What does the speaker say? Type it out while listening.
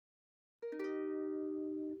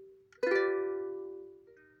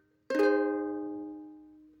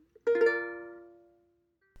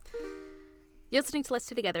You're listening to Let's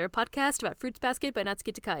Stay Together, a podcast about Fruits Basket by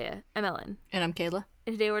Natsuki Takaya. I'm Ellen. And I'm Kayla.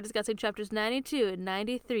 And today we're discussing chapters 92 and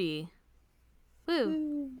 93.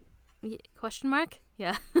 Woo. Question mark?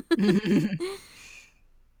 Yeah.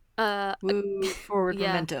 Woo, forward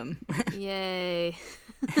momentum. Yay.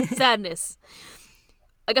 Sadness.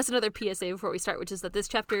 I guess another PSA before we start, which is that this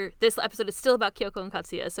episode is still about Kyoko and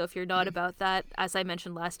Katsuya, so if you're not about that, as I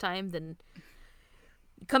mentioned last time, then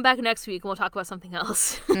come back next week and we'll talk about something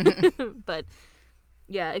else. But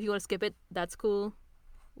yeah, if you want to skip it, that's cool.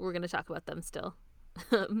 We're going to talk about them still.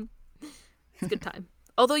 It's a good time.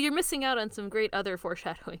 Although you're missing out on some great other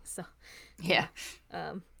foreshadowing, so yeah.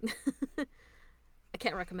 I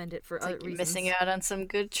can't recommend it for other reasons. Missing out on some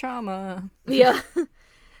good trauma. Yeah.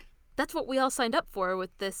 That's what we all signed up for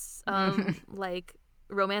with this like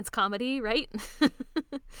romance comedy, right?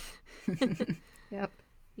 Yep.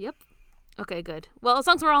 Okay, good. Well, as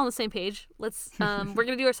long as we're all on the same page, let's we're going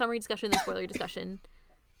to do our summary discussion and spoiler discussion. I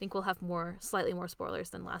think we'll have slightly more spoilers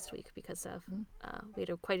than last week because of we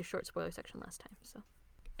had quite a short spoiler section last time. So,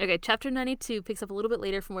 okay, chapter 92 picks up a little bit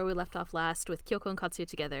later from where we left off last with Kyoko and Katsuya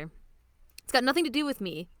together. It's got nothing to do with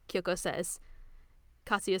me, Kyoko says.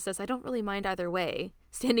 Katsuya says, I don't really mind either way,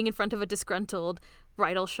 standing in front of a disgruntled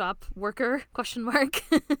bridal shop worker, ? But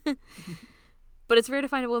it's rare to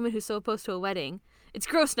find a woman who's so opposed to a wedding. It's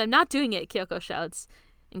gross and I'm not doing it, Kyoko shouts.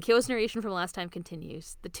 And Kyo's narration from last time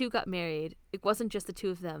continues. The two got married. It wasn't just the two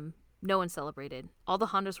of them. No one celebrated. All the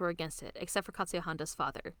Hondas were against it, except for Katsuya Honda's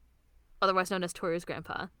father, otherwise known as Toru's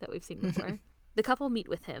grandpa, that we've seen before. The couple meet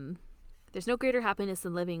with him. There's no greater happiness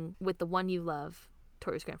than living with the one you love,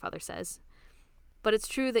 Toru's grandfather says. But it's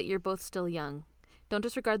true that you're both still young. Don't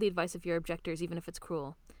disregard the advice of your objectors, even if it's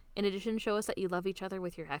cruel. In addition, show us that you love each other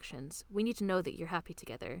with your actions. We need to know that you're happy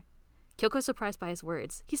together. Kyoko's surprised by his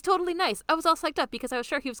words. He's totally nice. I was all psyched up because I was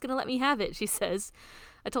sure he was going to let me have it, she says.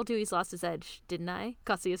 I told you he's lost his edge, didn't I?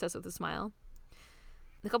 Katsuya says with a smile.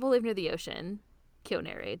 The couple live near the ocean, Kyo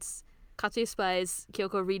narrates. Katsuya spies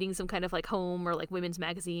Kyoko reading some kind of like home or like women's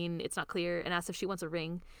magazine. It's not clear, and asks if she wants a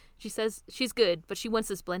ring. She says she's good, but she wants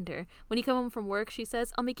this blender. When you come home from work, she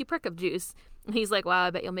says, I'll make you perk up juice. And he's like, wow,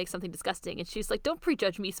 I bet you'll make something disgusting. And she's like, don't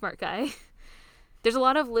prejudge me, smart guy. There's a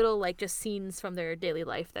lot of little like just scenes from their daily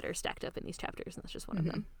life that are stacked up in these chapters, and that's just one of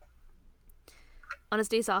them. On his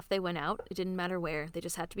days off, they went out. It didn't matter where. They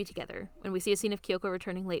just had to be together. And we see a scene of Kyoko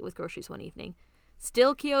returning late with groceries one evening.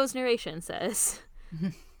 Still Kyo's narration says...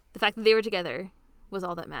 The fact that they were together was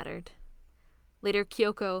all that mattered. Later,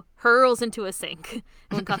 Kyoko hurls into a sink.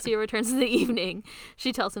 And when Katsuya returns in the evening,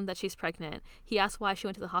 she tells him that she's pregnant. He asks why she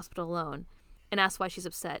went to the hospital alone and asks why she's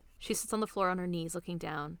upset. She sits on the floor on her knees looking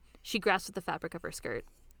down. She grasps at the fabric of her skirt.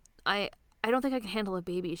 I don't think I can handle a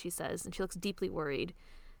baby, she says, and she looks deeply worried.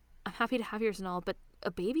 I'm happy to have yours and all, but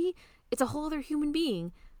a baby? It's a whole other human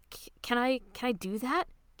being. Can I do that?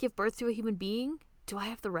 Give birth to a human being? Do I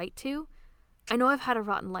have the right to? I know I've had a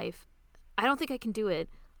rotten life. I don't think I can do it.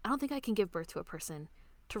 I don't think I can give birth to a person.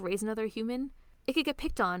 To raise another human? It could get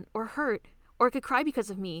picked on, or hurt, or it could cry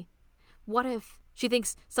because of me. What if, she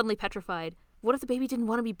thinks, suddenly petrified, what if the baby didn't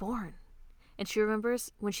want to be born? And she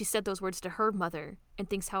remembers when she said those words to her mother, and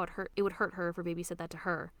thinks how it would hurt her if her baby said that to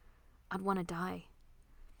her. I'd want to die.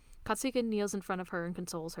 Katsuya kneels in front of her and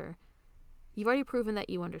consoles her. You've already proven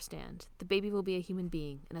that you understand. The baby will be a human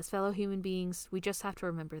being, and as fellow human beings, we just have to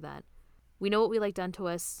remember that. We know what we like done to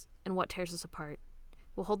us and what tears us apart.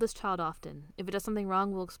 We'll hold this child often. If it does something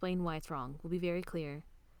wrong, we'll explain why it's wrong. We'll be very clear.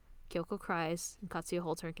 Kyoko cries, and Katsuya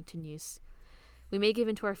holds her and continues. We may give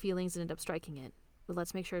in to our feelings and end up striking it, but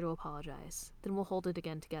let's make sure to apologize. Then we'll hold it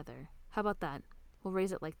again together. How about that? We'll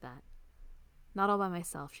raise it like that. Not all by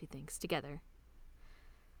myself, she thinks. Together.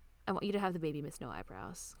 I want you to have the baby, Miss No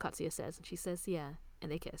Eyebrows, Katsuya says, and she says, yeah,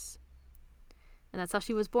 and they kiss. And that's how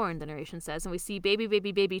she was born, the narration says, and we see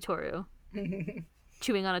baby Toru.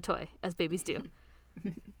 Chewing on a toy, as babies do.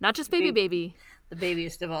 Not just baby. The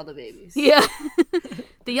babiest of all the babies. Yeah.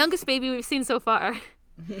 The youngest baby we've seen so far.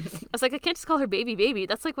 I was like, I can't just call her baby.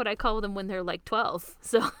 That's like what I call them when they're like 12.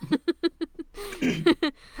 So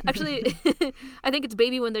actually, I think it's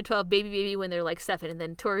baby when they're 12, baby when they're like 7, and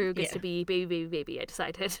then Toru gets to be baby. I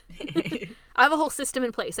decided. I have a whole system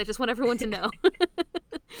in place. I just want everyone to know.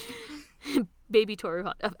 Baby Toru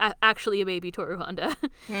Honda. Actually a baby Toru Honda.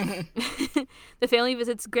 The family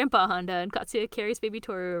visits Grandpa Honda, and Katsuya carries baby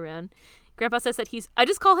Toru around. Grandpa says that I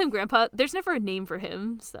just call him Grandpa. There's never a name for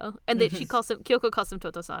him, so. And that Kyoko calls him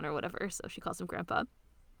Toto-san or whatever, so she calls him Grandpa.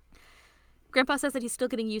 Grandpa says that he's still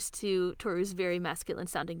getting used to Toru's very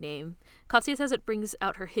masculine-sounding name. Katsuya says it brings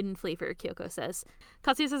out her hidden flavor, Kyoko says.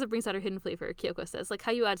 Like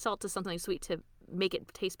how you add salt to something sweet to make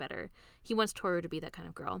it taste better. He wants Toru to be that kind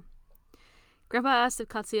of girl. Grandpa asks if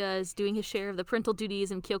Katsuya is doing his share of the parental duties,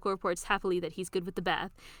 and Kyoko reports happily that he's good with the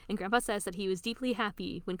bath, and Grandpa says that he was deeply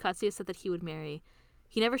happy when Katsuya said that he would marry.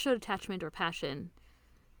 He never showed attachment or passion,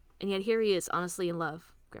 and yet here he is, honestly in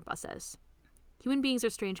love, Grandpa says. Human beings are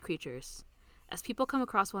strange creatures. As people come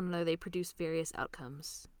across one another, they produce various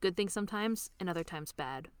outcomes. Good things sometimes, and other times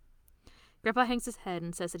bad. Grandpa hangs his head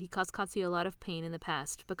and says that he caused Katsuya a lot of pain in the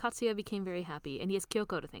past, but Katsuya became very happy, and he has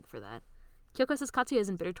Kyoko to thank for that. Kyoko says Katsuya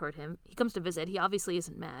isn't bitter toward him. He comes to visit. He obviously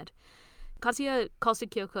isn't mad. Katsuya calls to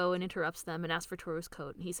Kyoko and interrupts them and asks for Toru's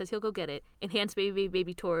coat. He says he'll go get it and hands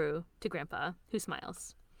baby Toru to Grandpa, who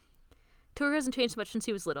smiles. Toru hasn't changed much since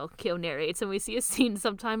he was little, Kyo narrates, and we see a scene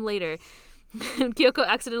sometime later. Kyoko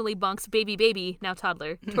accidentally bonks baby, now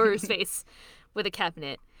toddler, Toru's face with a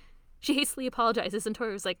cabinet. She hastily apologizes, and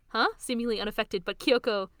Toru's like, huh? Seemingly unaffected, but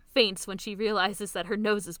Kyoko faints when she realizes that her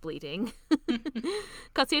nose is bleeding.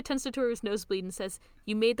 Katsuya tends to Toru's nosebleed and says,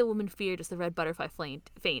 "You made the woman feared as the red butterfly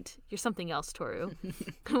faint. You're something else, Toru."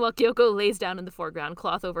 While Kyoko lays down in the foreground,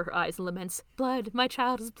 cloth over her eyes, and laments, "Blood, my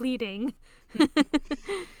child is bleeding."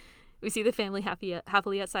 We see the family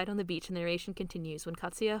happily outside on the beach, and the narration continues. When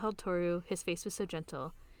Katsuya held Toru, his face was so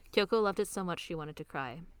gentle. Kyoko loved it so much she wanted to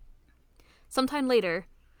cry. Sometime later,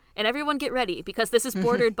 and everyone get ready, because this is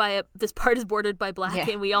bordered by this part is bordered by black,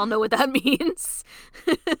 and we all know what that means.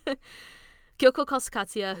 Kyoko calls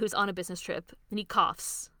Katsuya, who's on a business trip, and he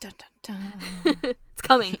coughs. Dun, dun, dun. It's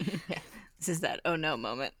coming. Yeah. This is that oh no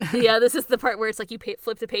moment. Yeah, this is the part where it's like you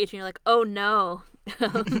flip the page and you're like, oh no.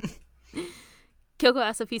 Kyoko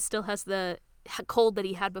asks if he still has the cold that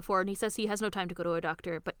he had before, and he says he has no time to go to a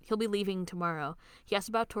doctor, but he'll be leaving tomorrow. He asks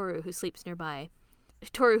about Toru, who sleeps nearby.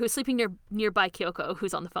 Toru, who's sleeping nearby Kyoko,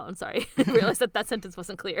 who's on the phone. Sorry. I realized that sentence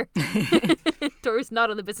wasn't clear. Toru's not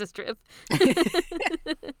on the business trip.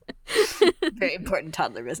 Very important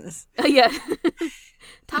toddler business. Yeah.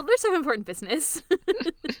 Toddlers have important business.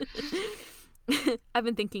 I've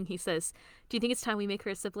been thinking, he says, "Do you think it's time we make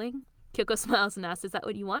her a sibling?" Kyoko smiles and asks, "Is that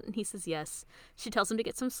what you want?" And he says yes. She tells him to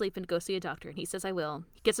get some sleep and go see a doctor, and he says, "I will.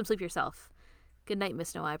 Get some sleep yourself. Good night,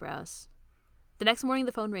 Miss No Eyebrows." The next morning,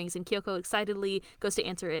 the phone rings, and Kyoko excitedly goes to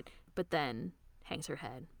answer it, but then hangs her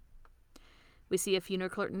head. We see a funeral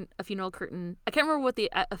curtain. I can't remember what the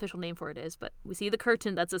official name for it is, but we see the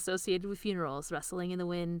curtain that's associated with funerals rustling in the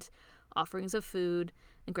wind, offerings of food,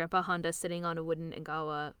 and Grandpa Honda sitting on a wooden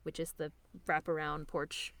engawa, which is the wraparound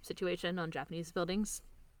porch situation on Japanese-style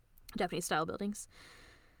buildings.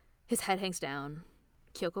 His head hangs down.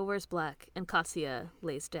 Kyoko wears black, and Katsuya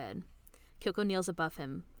lays dead. Kyoko kneels above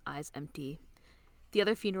him, eyes empty. The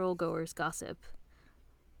other funeral goers gossip.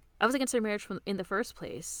 I was against their marriage in the first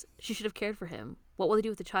place. She should have cared for him. What will they do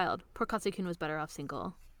with the child? Poor Katsuya-kun was better off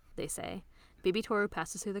single, they say. Baby Toru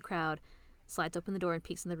passes through the crowd, slides open the door and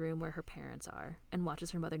peeks in the room where her parents are, and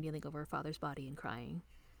watches her mother kneeling over her father's body and crying.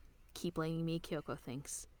 Keep blaming me, Kyoko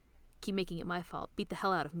thinks. Keep making it my fault. Beat the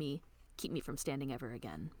hell out of me. Keep me from standing ever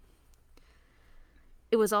again.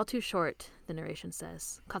 It was all too short, the narration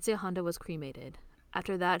says. Katsuya Honda was cremated.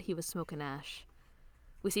 After that, he was smoke and ash.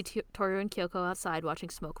 We see Toru and Kyoko outside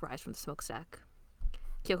watching smoke rise from the smokestack.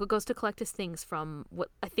 Kyoko goes to collect his things from what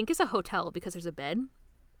I think is a hotel because there's a bed.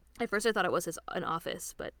 At first I thought it was an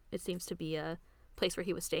office, but it seems to be a place where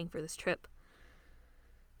he was staying for this trip.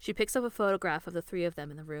 She picks up a photograph of the three of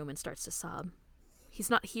them in the room and starts to sob.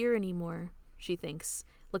 He's not here anymore, she thinks,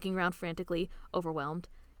 looking around frantically, overwhelmed.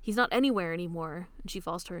 He's not anywhere anymore, and she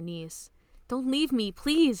falls to her knees. Don't leave me,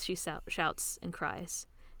 please, she shouts and cries.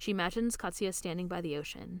 She imagines Katsuya standing by the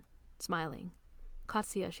ocean, smiling.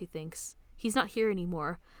 Katsuya, she thinks. He's not here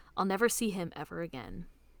anymore. I'll never see him ever again.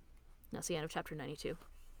 That's the end of chapter 92.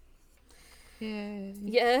 Yay.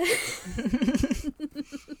 Yeah.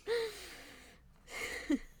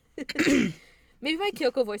 Maybe my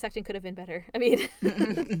Kyoko voice acting could have been better. I mean,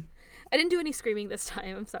 I didn't do any screaming this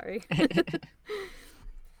time. I'm sorry.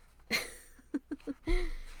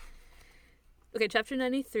 Okay, chapter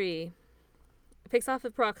 93. Picks off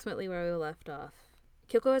approximately where we left off.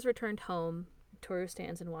 Kyoko has returned home. Toru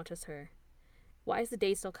stands and watches her. Why is the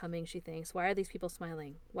day still coming, she thinks. Why are these people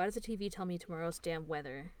smiling? Why does the TV tell me tomorrow's damn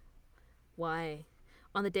weather? Why?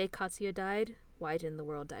 On the day Katsuya died, why didn't the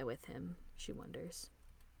world die with him? She wonders.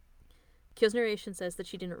 Kyo's narration says that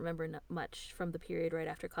she didn't remember much from the period right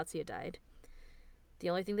after Katsuya died. The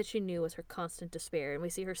only thing that she knew was her constant despair, and we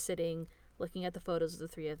see her sitting, looking at the photos of the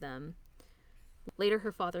three of them. Later,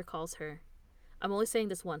 her father calls her. I'm only saying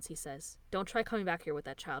this once, he says. Don't try coming back here with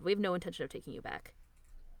that child. We have no intention of taking you back.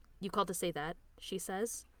 You called to say that, she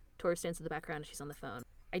says. Toru stands in the background and she's on the phone.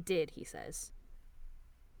 I did, he says.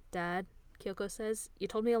 Dad, Kyoko says, you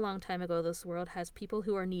told me a long time ago this world has people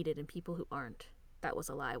who are needed and people who aren't. That was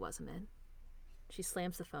a lie, wasn't it? She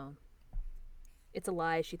slams the phone. It's a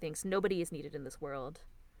lie, she thinks. Nobody is needed in this world.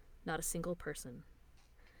 Not a single person.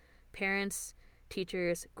 Parents,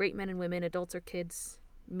 teachers, great men and women, adults or kids,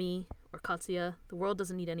 me or Katsuya, the world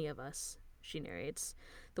doesn't need any of us, she narrates.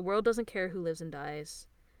 The world doesn't care who lives and dies.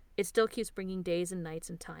 It still keeps bringing days and nights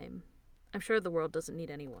and time. I'm sure the world doesn't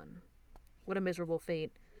need anyone. What a miserable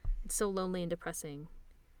fate. It's so lonely and depressing.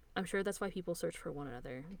 I'm sure that's why people search for one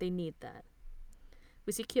another. They need that.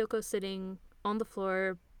 We see Kyoko sitting on the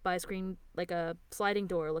floor by a screen, like a sliding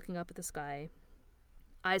door, looking up at the sky.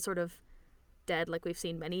 Eyes sort of dead, like we've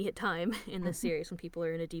seen many a time in this series when people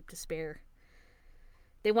are in a deep despair.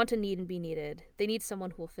 They want to need and be needed. They need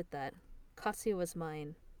someone who will fit that. Katsuya was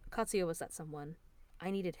mine. Katsuya was that someone.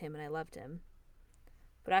 I needed him and I loved him.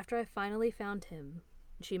 But after I finally found him,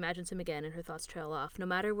 she imagines him again and her thoughts trail off. No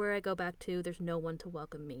matter where I go back to, there's no one to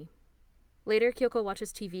welcome me. Later, Kyoko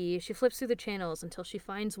watches TV. She flips through the channels until she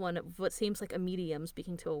finds one of what seems like a medium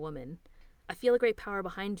speaking to a woman. I feel a great power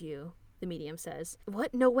behind you, the medium says.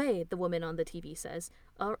 What? No way, the woman on the TV says.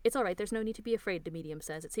 It's all right, there's no need to be afraid, the medium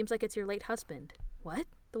says. It seems like it's your late husband. What?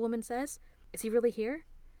 The woman says. Is he really here?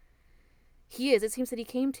 He is. It seems that he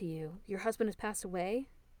came to you. Your husband has passed away?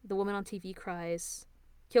 The woman on TV cries.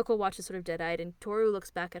 Kyoko watches sort of dead-eyed, and Toru looks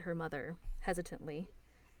back at her mother, hesitantly.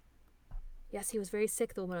 Yes, he was very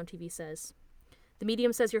sick, the woman on TV says. The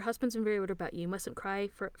medium says, your husband's been very worried about you. You mustn't cry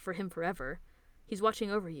for him forever. He's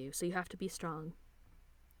watching over you, so you have to be strong.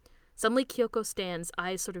 Suddenly, Kyoko stands,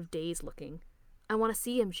 eyes sort of dazed looking. I want to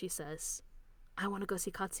see him, she says. I want to go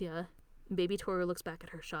see Katsuya. And baby Toru looks back at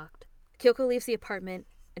her, shocked. Kyoko leaves the apartment,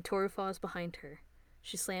 and Toru follows behind her.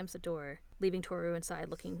 She slams the door, leaving Toru inside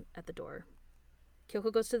looking at the door.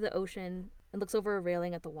 Kyoko goes to the ocean and looks over a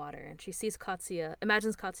railing at the water, and she sees Katsuya,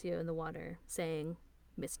 imagines Katsuya in the water, saying,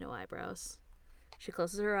 Miss No Eyebrows. She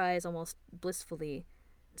closes her eyes almost blissfully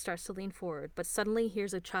and starts to lean forward, but suddenly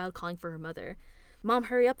hears a child calling for her mother. Mom,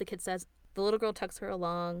 hurry up, the kid says. The little girl tugs her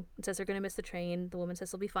along and says they're going to miss the train. The woman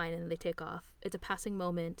says they'll be fine, and they take off. It's a passing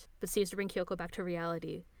moment, but seems to bring Kyoko back to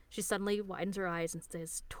reality. She suddenly widens her eyes and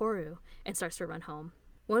says, Toru, and starts to run home.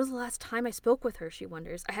 When was the last time I spoke with her, she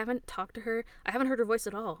wonders. I haven't talked to her. I haven't heard her voice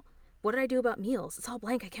at all. What did I do about meals? It's all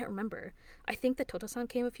blank. I can't remember. I think that Toto-san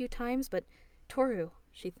came a few times, but Toru,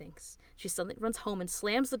 she thinks. She suddenly runs home and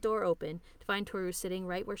slams the door open to find Toru sitting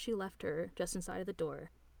right where she left her, just inside of the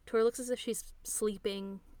door. Toru looks as if she's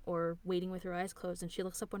sleeping or waiting with her eyes closed, and she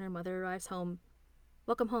looks up when her mother arrives home.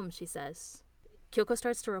 Welcome home, she says. Kyoko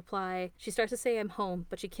starts to reply. She starts to say, I'm home,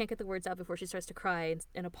 but she can't get the words out before she starts to cry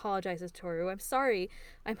and apologizes to Toru. I'm sorry.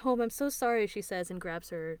 I'm home. I'm so sorry, she says, and grabs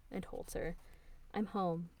her and holds her. I'm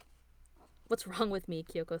home. What's wrong with me,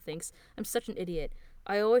 Kyoko thinks. I'm such an idiot.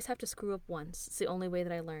 I always have to screw up once. It's the only way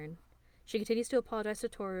that I learn. She continues to apologize to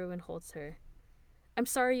Toru and holds her. I'm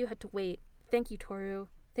sorry you had to wait. Thank you, Toru.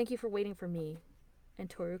 Thank you for waiting for me. And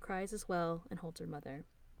Toru cries as well and holds her mother.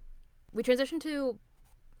 We transition to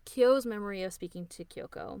Kyo's memory of speaking to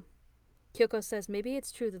Kyoko. Kyoko says, maybe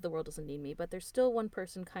it's true that the world doesn't need me, but there's still one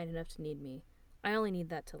person kind enough to need me. I only need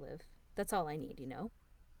that to live. That's all I need, you know?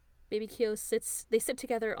 Baby Kyo they sit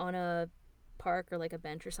together on a park or like a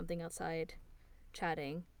bench or something outside,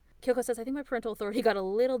 chatting. Kyoko says, I think my parental authority got a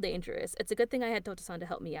little dangerous. It's a good thing I had Toto-san to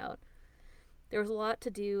help me out. There was a lot to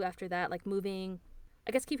do after that, like moving.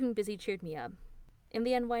 I guess keeping busy cheered me up. In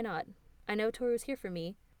the end, why not? I know Toru's here for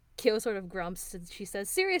me. Kyo sort of grumps and she says,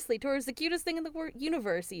 seriously, Toru's the cutest thing in the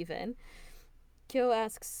universe, even. Kyo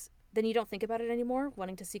asks, then you don't think about it anymore,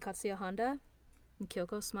 wanting to see Katsuya Honda? And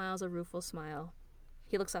Kyoko smiles a rueful smile.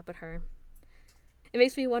 He looks up at her. It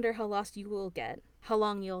makes me wonder how lost you will get, how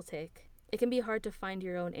long you'll take. It can be hard to find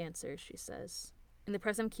your own answers, she says. In the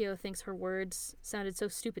present, Kyo thinks her words sounded so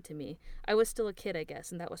stupid to me. I was still a kid, I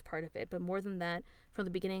guess, and that was part of it. But more than that, from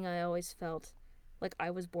the beginning I always felt like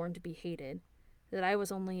I was born to be hated, that I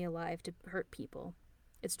was only alive to hurt people.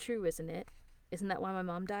 It's true, isn't it? Isn't that why my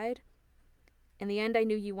mom died? In the end, I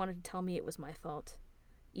knew you wanted to tell me it was my fault.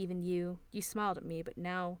 Even you smiled at me, but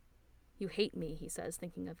now you hate me, he says,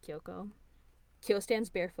 thinking of Kyoko. Kyo stands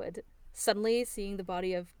barefoot, suddenly seeing the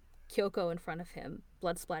body of Kyoko in front of him,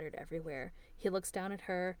 blood splattered everywhere. He looks down at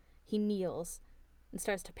her, he kneels, and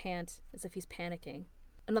starts to pant as if he's panicking.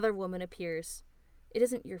 Another woman appears. It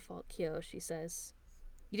isn't your fault, Kyo, she says.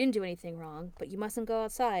 You didn't do anything wrong, but you mustn't go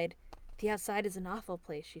outside. The outside is an awful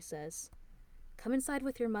place, she says. Come inside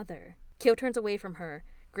with your mother. Kyo turns away from her,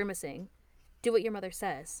 grimacing. Do what your mother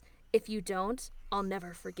says. If you don't, I'll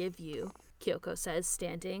never forgive you, Kyoko says,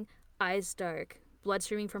 standing, eyes dark, blood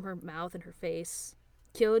streaming from her mouth and her face.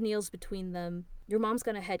 Kyo kneels between them. Your mom's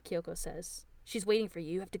gone ahead, Kyoko says. She's waiting for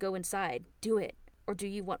you. You have to go inside. Do it. Or do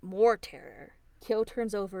you want more terror? Kyo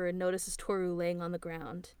turns over and notices Toru laying on the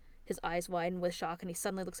ground. His eyes widen with shock, and he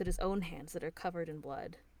suddenly looks at his own hands that are covered in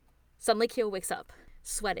blood. Suddenly, Kyo wakes up,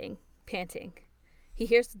 sweating, panting. He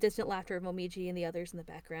hears the distant laughter of Momiji and the others in the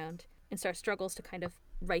background, and struggles to kind of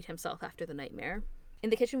right himself after the nightmare. In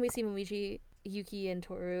the kitchen, we see Momiji, Yuki, and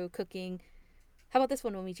Toru cooking. How about this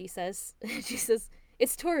one, Momiji says? She says,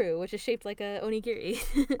 "It's Toru," which is shaped like a onigiri.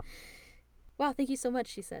 "Wow, thank you so much,"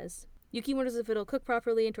 she says. Yuki wonders if it'll cook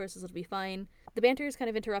properly, and Toru says it'll be fine. The banter is kind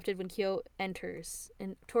of interrupted when Kyo enters,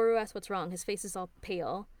 and Toru asks what's wrong. His face is all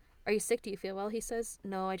pale. "Are you sick? Do you feel well?" he says.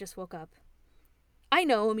 "No, I just woke up." "I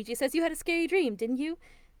know," Momiji says. "You had a scary dream, didn't you?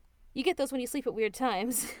 You get those when you sleep at weird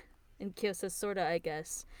times." And Kyo says, "Sorta, I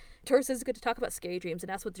guess." Toru says it's good to talk about scary dreams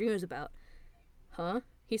and asks what the dream is about. "Huh?"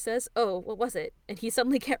 he says. "Oh, what was it?" And he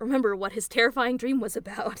suddenly can't remember what his terrifying dream was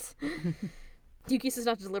about. Yuki says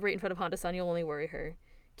not to deliberate in front of Honda-san, you'll only worry her.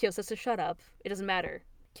 Kyo says to shut up. It doesn't matter.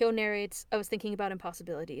 Kyo narrates, "I was thinking about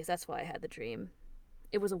impossibilities. That's why I had the dream.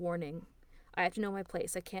 It was a warning. I have to know my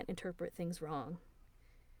place. I can't interpret things wrong.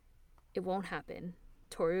 It won't happen.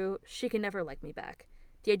 Toru, she can never like me back.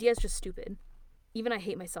 The idea is just stupid. Even I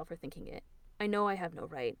hate myself for thinking it. I know I have no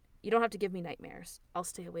right. You don't have to give me nightmares. I'll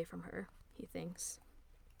stay away from her," he thinks.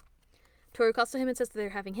 Toru calls to him and says that they're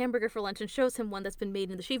having hamburger for lunch and shows him one that's been made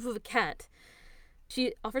in the shape of a cat.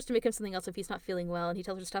 She offers to make him something else if he's not feeling well, and he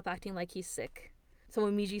tells her to stop acting like he's sick. So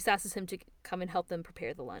Momiji sasses him to come and help them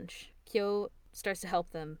prepare the lunch. Kyo starts to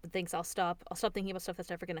help them, but thinks, I'll stop thinking about stuff that's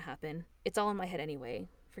never going to happen. It's all in my head anyway.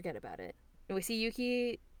 Forget about it." And we see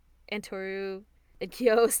Yuki and Toru and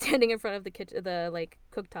Kyo standing in front of the kitchen, the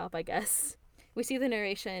cooktop, I guess. We see the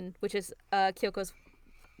narration, which is Kyoko's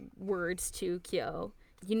words to Kyo.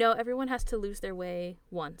 "You know, everyone has to lose their way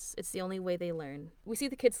once. It's the only way they learn." We see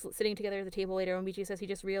the kids sitting together at the table later, and Momiji says he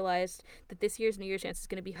just realized that this year's New Year's dance is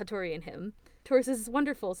going to be Hattori and him. Toru says, "It's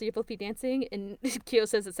wonderful, so you'll both be dancing?" And Kyo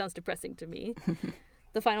says, "It sounds depressing to me."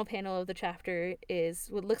 The final panel of the chapter is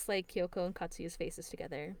what looks like Kyoko and Katsuya's faces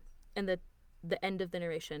together. And the end of the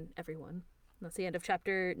narration, everyone. And that's the end of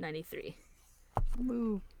chapter 93.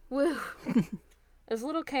 Woo. Woo. It was a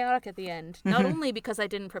little chaotic at the end, not only because I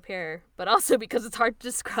didn't prepare, but also because it's hard to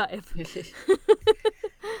describe.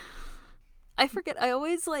 I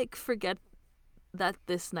always forget that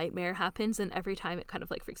this nightmare happens, and every time it kind of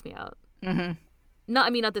freaks me out. Mm-hmm.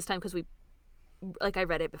 Not this time because I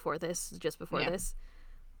read it before this, just before this,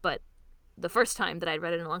 but the first time that I'd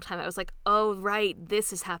read it in a long time, I was like, oh, right,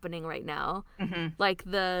 this is happening right now.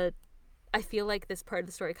 Mm-hmm. I feel like this part of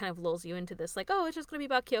the story kind of lulls you into this, oh, it's just going to be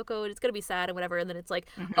about Kyoko, and it's going to be sad and whatever, and then it's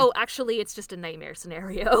oh, actually, it's just a nightmare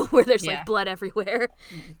scenario where there's, blood everywhere.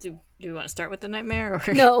 Do we want to start with the nightmare?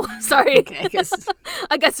 Or... No, sorry. Okay, I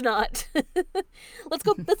guess not.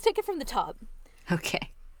 Let's take it from the top.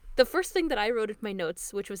 Okay. The first thing that I wrote in my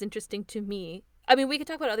notes, which was interesting to me, I mean, we could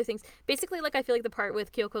talk about other things. Basically, I feel like the part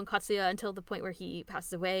with Kyoko and Katsuya until the point where he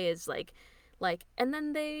passes away is, and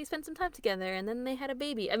then they spent some time together, and then they had a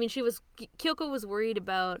baby. I mean, Kyoko was worried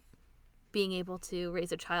about being able to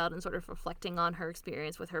raise a child and sort of reflecting on her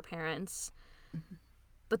experience with her parents. Mm-hmm.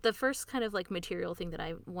 But the first kind of, material thing that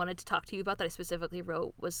I wanted to talk to you about that I specifically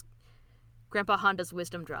wrote was Grandpa Honda's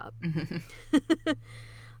wisdom drop. Mm-hmm.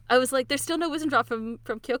 I was like, there's still no wisdom drop from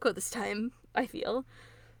Kyoko this time, I feel.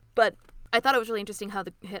 But I thought it was really interesting how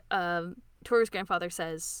Toru's grandfather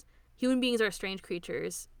says, human beings are strange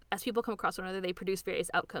creatures. As people come across one another, they produce various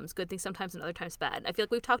outcomes, good things sometimes and other times bad. And I feel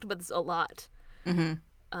like we've talked about this a lot in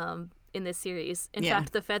this series. In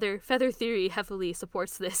fact, the feather theory heavily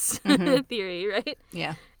supports this theory, right?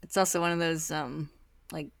 Yeah. It's also one of those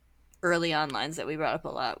early on lines that we brought up a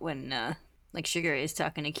lot when Shigure is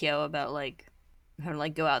talking to Kyo about how to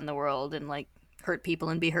go out in the world and hurt people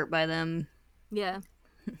and be hurt by them. Yeah.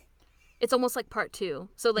 It's almost like part two.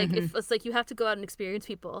 So if it's you have to go out and experience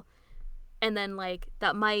people, and then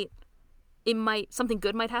something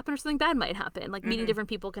good might happen or something bad might happen. Meeting different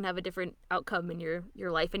people can have a different outcome in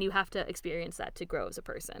your life, and you have to experience that to grow as a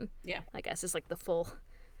person. Yeah. I guess is the full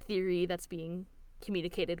theory that's being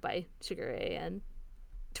communicated by Shigure and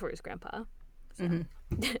Toru's grandpa. So.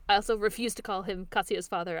 I also refuse to call him Katsuya's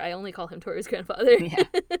father. I only call him Toru's grandfather. Yeah.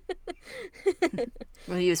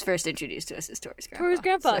 Well, he was first introduced to us as Toru's grandpa. Toru's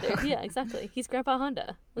grandfather. So. Yeah, exactly. He's Grandpa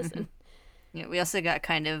Honda. Listen. Yeah, we also got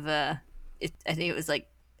kind of I think it was it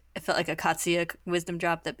felt like a Katsuya wisdom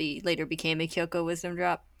drop that later became a Kyoko wisdom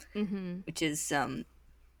drop, which is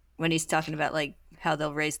when he's talking about how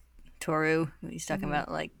they'll raise Toru. He's talking about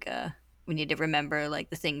we need to remember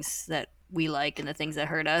the things that we like and the things that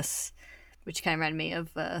hurt us, which kind of reminded me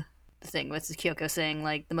of the thing with Kyoko saying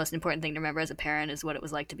the most important thing to remember as a parent is what it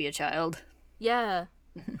was like to be a child. Yeah.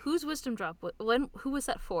 Whose wisdom drop? Who was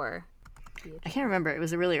that for? I can't remember. It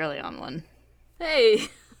was a really early on one. Hey!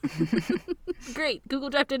 Great. Google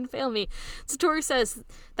Drive didn't fail me. So Toru says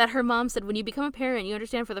that her mom said, when you become a parent, you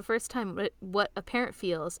understand for the first time what a parent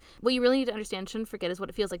feels. What you really need to understand, shouldn't forget, is what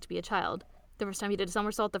it feels like to be a child. The first time you did a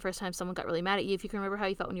somersault, the first time someone got really mad at you, if you can remember how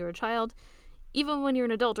you felt when you were a child, even when you're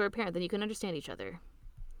an adult or a parent, then you can understand each other.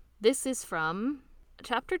 This is from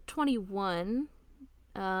chapter 21.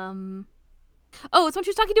 Oh, it's when she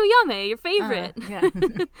was talking to Ayame, your favorite. Yeah.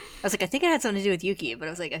 I was like, I think it had something to do with Yuki, but I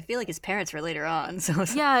was like, I feel like his parents were later on. So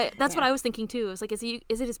yeah, that's what I was thinking too. I was like, is it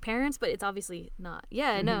his parents? But it's obviously not.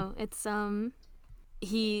 Yeah, no, it's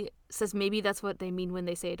he says maybe that's what they mean when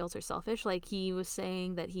they say adults are selfish. Like he was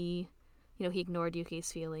saying that he ignored Yuki's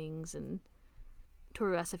feelings, and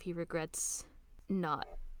Toru asks if he regrets not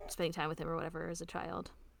spending time with him or whatever as a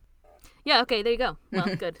child. Yeah, okay, there you go.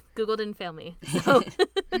 Well, good. Google didn't fail me. So.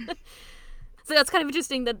 So that's kind of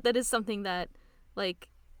interesting that is something that, like,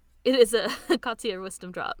 it is a Katsuya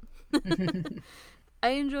wisdom drop. I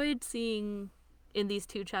enjoyed seeing in these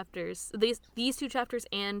two chapters, these two chapters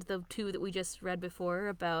and the two that we just read before,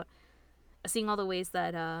 about seeing all the ways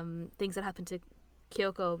that things that happened to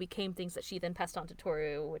Kyoko became things that she then passed on to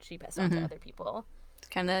Toru, which she passed on to other people. It's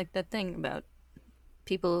kind of like that thing about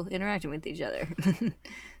people interacting with each other.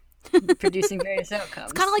 Producing various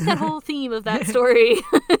outcomes. It's kind of like that whole theme of that story.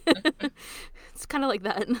 It's kind of like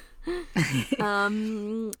that.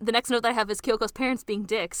 The next note that I have is Kyoko's parents being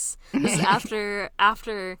dicks. This is after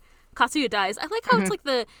Katsuya dies. I like how it's like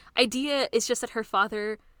the idea is just that her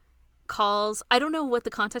father calls. I don't know what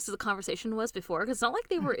the context of the conversation was before, because it's not like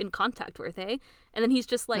they were in contact, were they? And then he's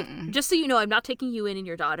just like, just so you know, I'm not taking you in and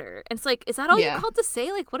your daughter. And it's like, is that all you called to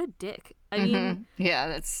say? Like, what a dick. I mean, yeah,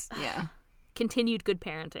 that's continued good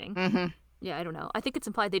parenting. Yeah, I don't know. I think it's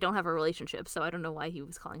implied they don't have a relationship, so I don't know why he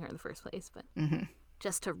was calling her in the first place, but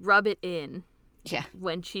just to rub it in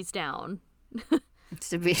when she's down.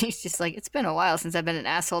 He's just like, it's been a while since I've been an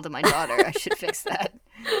asshole to my daughter. I should fix that.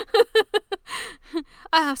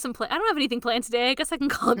 I have some I don't have anything planned today. I guess I can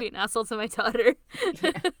call me an asshole to my daughter.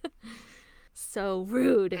 So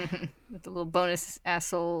rude. With a little bonus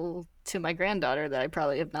asshole to my granddaughter that I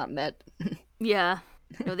probably have not met. Yeah.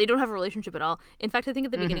 No, they don't have a relationship at all. In fact, I think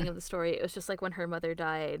at the beginning of the story, it was just like when her mother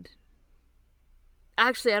died.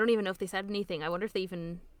 Actually, I don't even know if they said anything. I wonder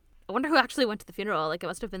who actually went to the funeral. Like, it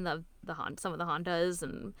must have been some of the Hondas,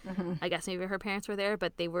 and I guess maybe her parents were there,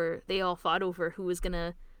 but they all fought over who was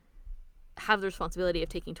gonna have the responsibility of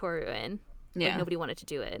taking Toru in. Yeah. Like, nobody wanted to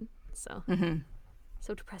do it. So,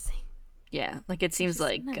 so depressing. Yeah, like it seems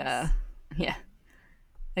like, nice. Like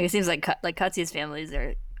it seems like Katsuya's families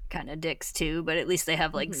are kind of dicks too, but at least they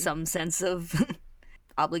have like some sense of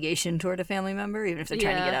obligation toward a family member, even if they're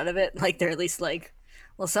trying to get out of it. Like they're at least like,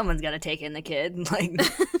 well, someone's got to take in the kid. Like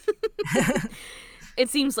it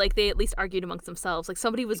seems like they at least argued amongst themselves. Like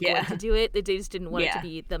somebody was going to do it, they just didn't want it to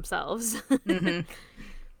be themselves.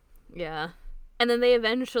 Yeah, and then they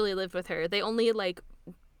eventually lived with her. They only like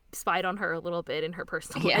spied on her a little bit in her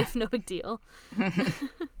personal life. No big deal.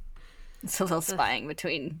 It's a little spying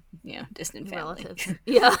between, distant family. Relatives.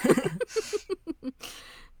 Yeah.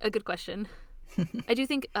 A good question. I do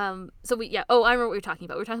think, I remember what we were talking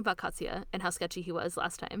about. We were talking about Katsuya and how sketchy he was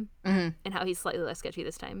last time. And how he's slightly less sketchy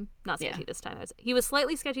this time. Not sketchy this time. He was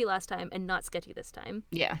slightly sketchy last time and not sketchy this time.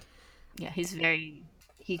 Yeah. Yeah,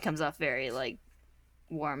 he comes off very, like,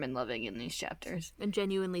 warm and loving in these chapters. And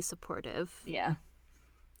genuinely supportive. Yeah.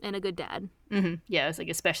 And a good dad. Yeah, it's like,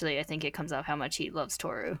 especially, I think it comes off how much he loves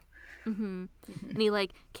Toru. And he like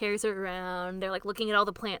carries her around. They're like looking at all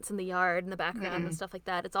the plants in the yard in the background and stuff like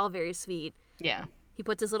that. It's all very sweet. Yeah. He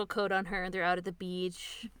puts his little coat on her and they're out at the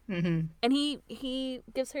beach. And he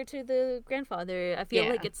gives her to the grandfather. I feel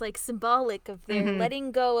like it's like symbolic of their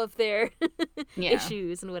letting go of their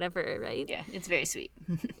issues and whatever, right? Yeah, it's very sweet.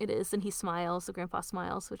 It is. And he smiles. The grandpa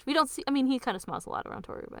smiles, which we don't see. I mean, he kind of smiles a lot around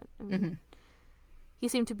Toru, but I mean, he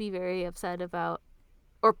seemed to be very upset about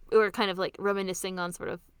or kind of like reminiscing on sort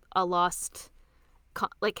of a lost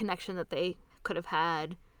connection that they could have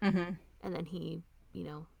had. And then he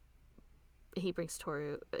brings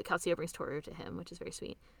Katsuya brings Toru to him, which is very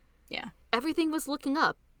sweet. Yeah. Everything was looking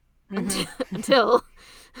up until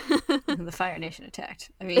the Fire Nation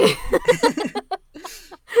attacked. I mean,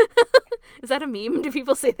 is that a meme? Do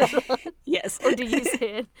people say that a lot? Yes. Or do you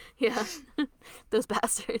say it? Yeah. Those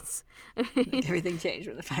bastards. Everything changed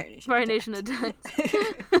when the Fire Nation attacked.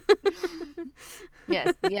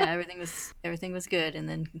 Yes. Yeah, everything was good, and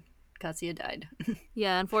then Katsuya died.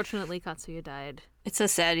 Yeah, unfortunately Katsuya died. It's so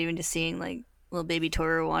sad even just seeing like little baby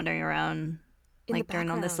Toru wandering around in like during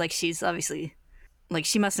all this. Like she's obviously like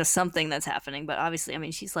she must know something that's happening, but obviously, I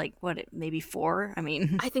mean, she's like what, maybe 4? I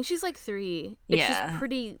mean, I think she's like 3. It's yeah, just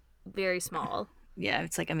pretty, very small. yeah.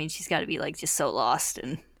 It's like, I mean, she's got to be like just so lost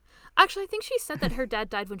and. Actually, I think she said that her dad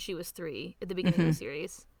died when she was 3 at the beginning of the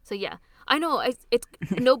series. So yeah, I know. It's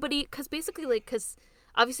nobody, because basically, like, because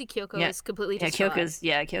obviously Kyoko is completely distraught.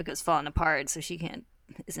 Kyoko's falling apart, so she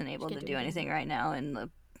isn't able can't to do do anything right now, and the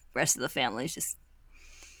rest of the family's just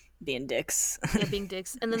being dicks. Yeah, being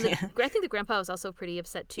dicks. And then I think the grandpa was also pretty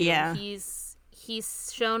upset too. Yeah. He's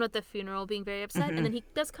shown at the funeral being very upset, and then he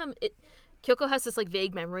does come. Kyoko has this like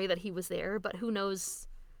vague memory that he was there, but who knows?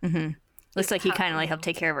 Looks like he kind of like helped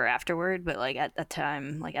take care of her afterward, but like at that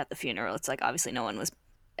time, like at the funeral, it's like obviously no one was,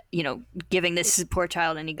 giving this poor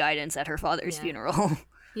child any guidance at her father's funeral.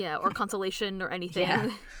 Yeah, or consolation or anything.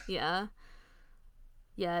 Yeah. Yeah.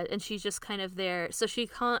 Yeah, and she's just kind of there. So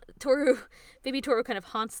baby Toru kind of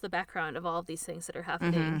haunts the background of all of these things that are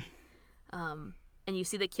happening. And you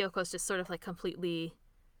see that Kyoko's just sort of like completely,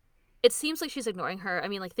 it seems like she's ignoring her. I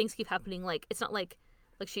mean, like things keep happening. Like it's not like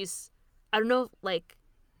she's, I don't know, like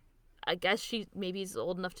I guess she maybe is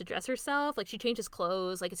old enough to dress herself. Like she changes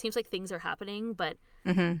clothes. Like it seems like things are happening, but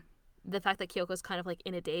the fact that Kyoko's kind of like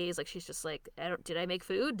in a daze, like she's just like, did I make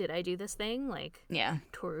food? Did I do this thing? Like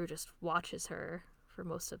Toru just watches her for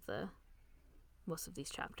most of these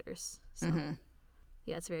chapters. So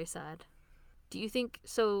yeah, it's very sad. Do you think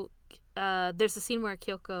so? There's a scene where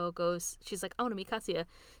Kyoko goes. She's like, I want to meet Katsuya.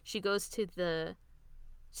 She goes to the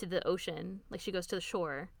ocean. Like she goes to the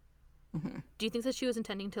shore. Do you think that she was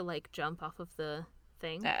intending to like jump off of the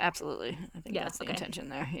thing? Absolutely. I think that's the intention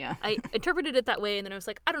there. Yeah. I interpreted it that way, and then I was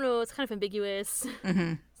like, I don't know. It's kind of ambiguous.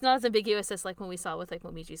 It's not as ambiguous as like when we saw with like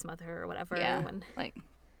Momiji's mother or whatever. Yeah. When, like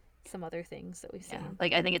some other things that we've seen. Yeah.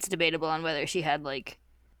 Like I think it's debatable on whether she had like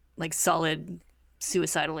solid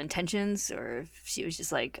suicidal intentions, or if she was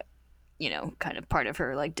just like, kind of part of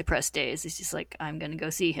her like depressed days. It's just like, I'm gonna go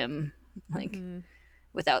see him, like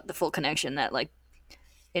without the full connection that like,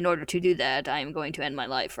 in order to do that, I am going to end my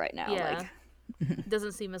life right now. Yeah. Like, it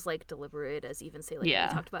doesn't seem as like deliberate as even say like we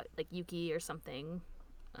talked about like Yuki or something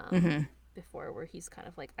before, where he's kind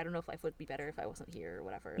of like, I don't know if life would be better if I wasn't here or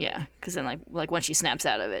whatever. Yeah, because then like when she snaps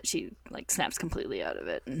out of it, she like snaps completely out of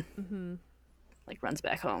it and like runs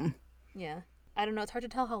back home. Yeah, I don't know. It's hard to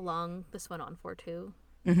tell how long this went on for too.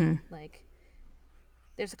 Like,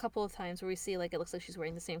 there's a couple of times where we see like it looks like she's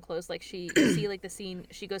wearing the same clothes. Like you see like the scene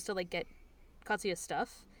she goes to like get Katsuya's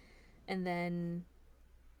stuff, and then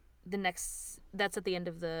that's at the end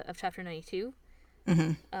of chapter 92.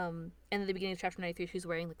 And at the beginning of chapter 93 she's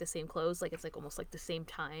wearing like the same clothes. Like it's like almost like the same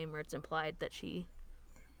time, or it's implied that she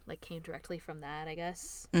like came directly from that, I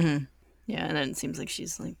guess. Yeah, and then it seems like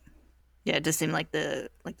she's like, yeah, it does seem like the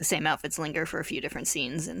same outfits linger for a few different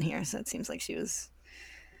scenes in here, so it seems like she was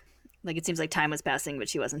like, it seems like time was passing, but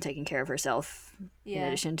she wasn't taking care of herself in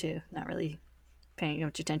addition to not really paying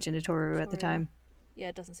much attention to Toru at the time. Yeah,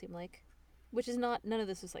 it doesn't seem like, which is none of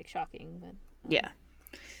this is like shocking, but yeah,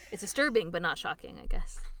 it's disturbing but not shocking, I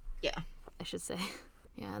guess. Yeah, I should say.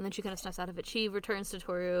 Yeah, and then she kind of snaps out of it. She returns to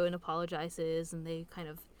Toru and apologizes, and they kind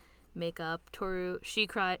of make up.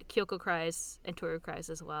 Kyoko cries, and Toru cries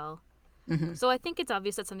as well. So I think it's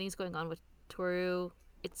obvious that something's going on with Toru.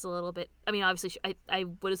 It's a little bit, I mean, obviously I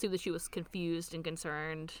would assume that she was confused and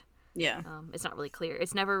concerned. Yeah. It's not really clear.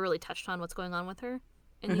 It's never really touched on what's going on with her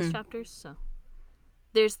in these chapters, so.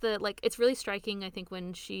 There's it's really striking, I think,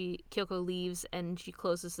 when Kyoko leaves and she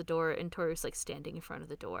closes the door and Toru's like standing in front of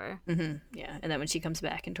the door. Yeah, and then when she comes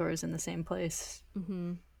back and Toru's in the same place.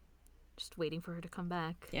 Just waiting for her to come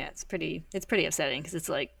back. Yeah, it's pretty upsetting, because it's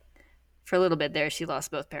like, for a little bit there, she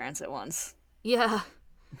lost both parents at once. Yeah.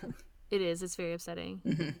 It is. It's very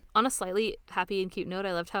upsetting. On a slightly happy and cute note,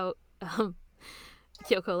 I loved how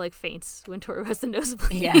Kyoko like faints when Toru has the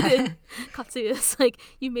nosebleed. Yeah. And Katsuya's like,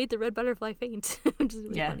 you made the red butterfly faint, which is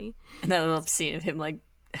really funny. And that little scene of him like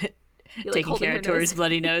taking holding care her of Toru's nose.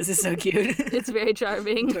 bloody nose is so cute. It's very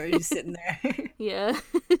charming. Toru's just sitting there. Yeah.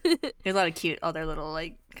 There's a lot of cute other little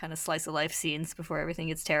like kind of slice of life scenes before everything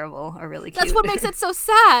gets terrible are really cute. That's what makes it so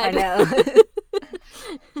sad. I know.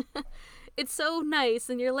 It's so nice,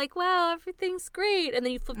 and you're like, wow, everything's great. And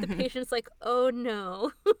then you flip the page, and it's like, oh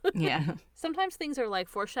no. Yeah. Sometimes things are like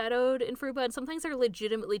foreshadowed in Furuba, and sometimes they're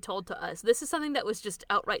legitimately told to us. This is something that was just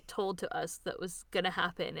outright told to us that was gonna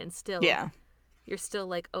happen, and still, you're still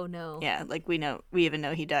like, oh no. Yeah, like we even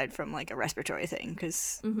know he died from like a respiratory thing,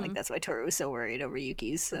 because like that's why Toru was so worried over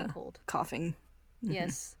Yuki's coughing.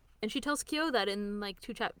 Yes. And she tells Kyo that in like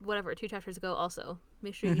two chapters ago also.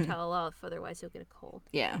 Make sure you towel off, otherwise you'll get a cold.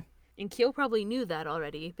 Yeah. And Kyo probably knew that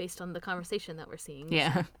already based on the conversation that we're seeing.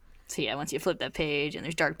 Yeah. So yeah, once you flip that page and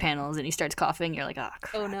there's dark panels and he starts coughing, you're like, oh,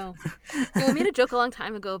 crap. Oh no. Yeah, we made a joke a long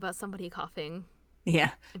time ago about somebody coughing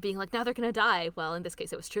Yeah. and being like, now they're gonna die. Well, in this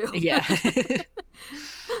case, it was true. Yeah.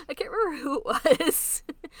 I can't remember who it was.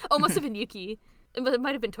 Oh, it must have been Yuki. But it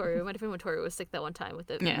might have been Toru. It might have been when Toru was sick that one time with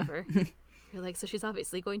the fever. You're like, so she's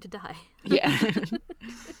obviously going to die. Yeah.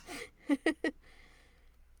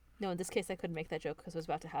 No, in this case, I couldn't make that joke because it was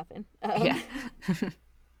about to happen. Yeah.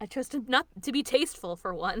 I chose to not to be tasteful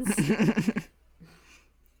for once.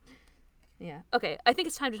 Yeah. Okay, I think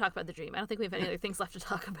it's time to talk about the dream. I don't think we have any other things left to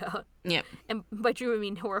talk about. Yep. And by dream, I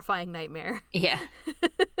mean horrifying nightmare. Yeah.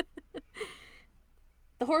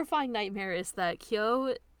 The horrifying nightmare is that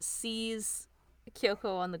Kyo sees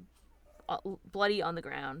Kyoko on the bloody on the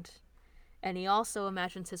ground, and he also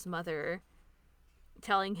imagines his mother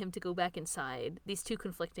telling him to go back inside. These two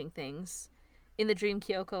conflicting things. In the dream,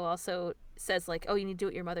 Kyoko also says, like, oh, you need to do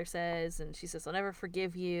what your mother says, and she says, I'll never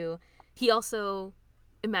forgive you. He also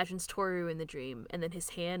imagines Toru in the dream, and then his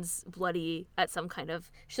hands bloody at some kind of...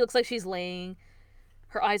 She looks like she's laying,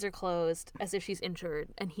 her eyes are closed, as if she's injured,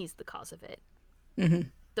 and he's the cause of it. Mm-hmm.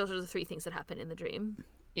 Those are the three things that happen in the dream.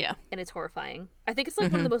 Yeah. And it's horrifying. I think it's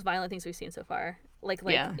like one of the most violent things we've seen so far. Like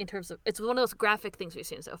in terms of... It's one of the most graphic things we've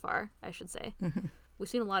seen so far, I should say. Mm-hmm. We've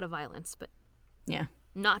seen a lot of violence, but... Yeah.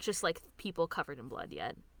 Not just like people covered in blood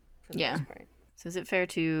yet. For the most part. So is it fair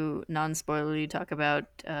to non-spoilerly talk about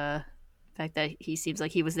the fact that he seems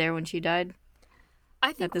like he was there when she died?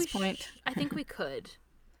 I think at this point, I think we could.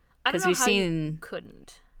 I don't because know we've how seen you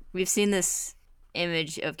couldn't. We've seen this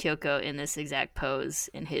image of Kyoko in this exact pose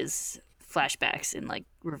in his flashbacks in like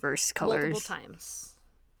reverse colors Multiple times.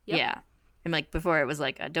 Yep. Yeah. And like before it was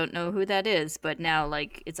like, I don't know who that is, but now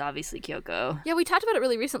like it's obviously Kyoko. Yeah, we talked about it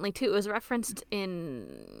really recently too. It was referenced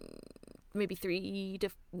in maybe 3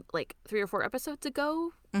 or 4 episodes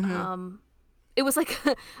ago. Mm-hmm. It was like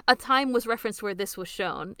a time was referenced where this was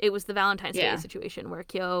shown. It was the Valentine's Day situation where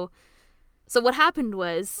Kyo. So what happened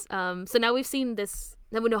was, so now we've seen this.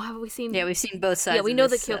 Now we know, have we seen? Yeah, we've seen both sides. Yeah, we know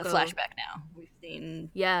the Kyoko flashback now. We've seen.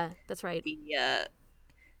 Yeah, that's right. Yeah,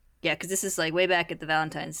 because this is like way back at the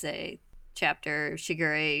Valentine's Day chapter.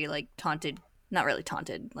 Shigure like taunted, not really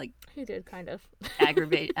taunted, like he did kind of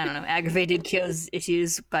aggravated Kyo's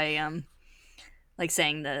issues by like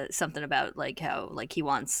saying something about like how like he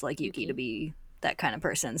wants like Yuki to be that kind of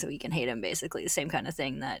person so he can hate him, basically the same kind of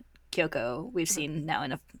thing that Kyoko we've seen now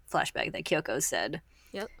in a flashback that Kyoko said.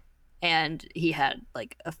 Yep. And he had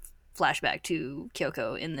like a flashback to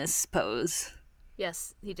Kyoko in this pose.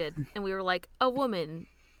 Yes, he did. And we were like, a woman.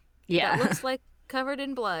 Yeah. That looks like covered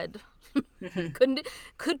in blood.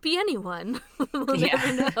 Could be anyone. We'll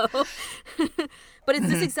never know. But it's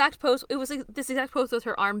this exact pose. It was this exact pose with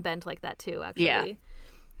her arm bent like that too, actually. Yeah.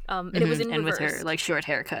 And it was in reverse. And with her like short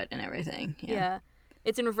haircut and everything. Yeah.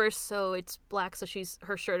 It's in reverse, so it's black. So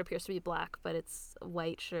her shirt appears to be black, but it's a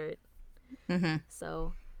white shirt. Mm-hmm.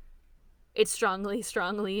 So it's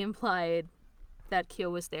strongly implied that Kyo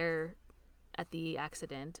was there at the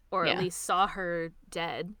accident, or at least saw her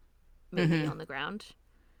dead, maybe on the ground.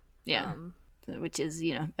 Yeah. Which is,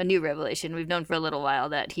 a new revelation. We've known for a little while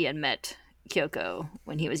that he had met Kyoko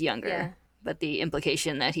when he was younger. Yeah. But the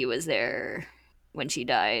implication that he was there when she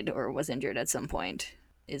died or was injured at some point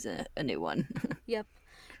is a new one. Yep.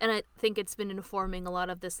 And I think it's been informing a lot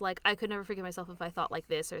of this, like, I could never forgive myself if I thought like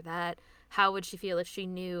this or that. How would she feel if she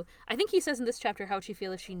knew? I think he says in this chapter, how would she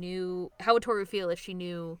feel if she knew? How would Toru feel if she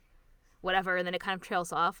knew whatever? And then it kind of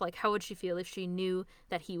trails off. Like, how would she feel if she knew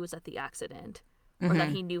that he was at the accident? Or that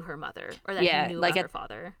he knew her mother? Or that he knew about her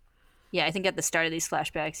father? Yeah, I think at the start of these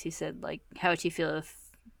flashbacks, he said, like, how would she feel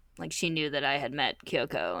if, like, she knew that I had met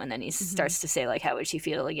Kyoko? And then he starts to say, like, how would she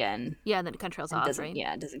feel again? Yeah, and then it kind of trails off, right?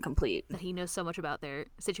 Yeah, it doesn't complete. That he knows so much about their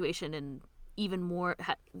situation and even more,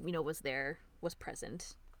 was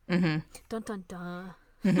present. Mm-hmm. Dun dun dun.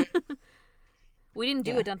 We didn't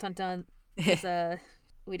do a dun dun dun.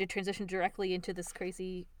 We did transition directly into this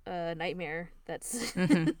crazy nightmare that's...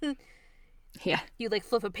 Yeah. You like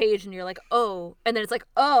flip a page and you're like, oh, and then it's like,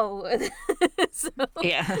 oh.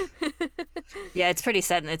 Yeah. Yeah, it's pretty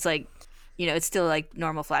sudden. It's like, it's still like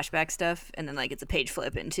normal flashback stuff, and then like it's a page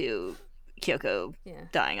flip into Kyoko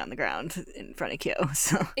dying on the ground in front of Kyo.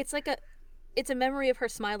 So it's like it's a memory of her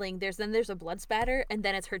smiling. There's a blood spatter, and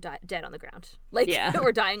then it's her dead on the ground, like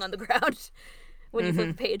or dying on the ground when you flip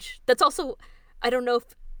the page. That's also, I don't know if.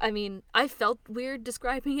 I mean, I felt weird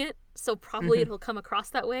describing it, so probably it'll come across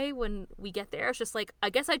that way when we get there. It's just like, I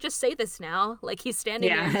guess I just say this now. Like, he's standing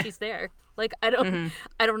there and she's there. Like, I don't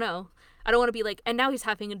know. I don't want to be like, and now he's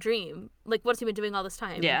having a dream. Like, what's he been doing all this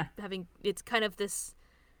time? Yeah. It's kind of this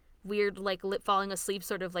weird, like, falling asleep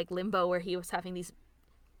sort of, like, limbo where he was having these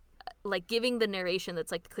like giving the narration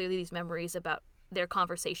that's like clearly these memories about their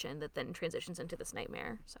conversation that then transitions into this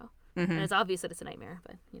nightmare. So, and it's obvious that it's a nightmare,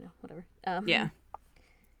 but whatever. Yeah.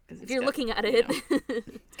 If you're looking at it,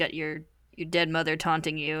 it's got your dead mother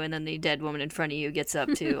taunting you, and then the dead woman in front of you gets up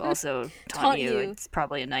to also taunt you. It's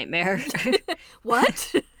probably a nightmare.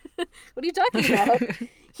 What? What are you talking about?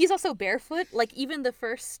 He's also barefoot. Like, even the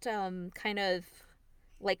first kind of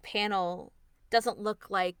like panel doesn't look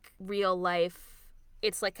like real life.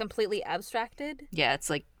 It's like completely abstracted. Yeah, it's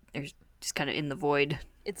like there's just kind of in the void.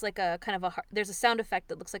 It's like a kind of there's a sound effect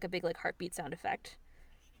that looks like a big like heartbeat sound effect.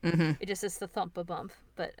 Mm-hmm. It just is the thump a bump,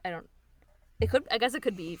 but I guess it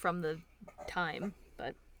could be from the time,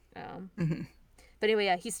 but but anyway,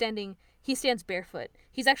 yeah, he stands barefoot.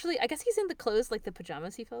 He's actually, I guess he's in the clothes, like the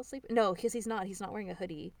pajamas he fell asleep. No, because he's not wearing a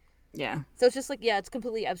hoodie. Yeah. So it's just like, yeah, it's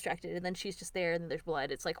completely abstracted, and then she's just there, and then there's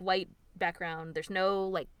blood. It's like white background. There's no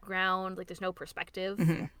like ground, like there's no perspective.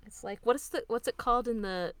 Mm-hmm. It's like, what's it called in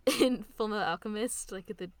Fullmetal Alchemist, like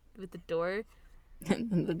with the door?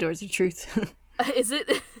 The doors of truth. Is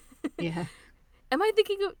it? Yeah. Am I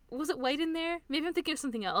thinking of, was it white in there? Maybe I'm thinking of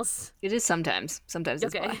something else. It is sometimes. Sometimes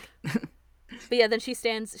it's black. But yeah, then Kyoko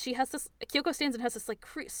stands and has this like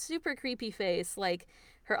super creepy face. Like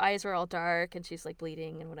her eyes are all dark and she's like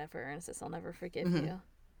bleeding and whatever. And says, "I'll never forgive you."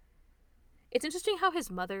 It's interesting how his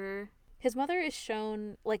mother is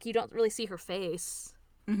shown, like you don't really see her face.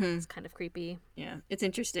 Mm-hmm. It's kind of creepy. Yeah. It's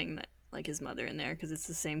interesting that like his mother in there, because it's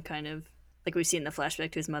the same kind of, like we've seen the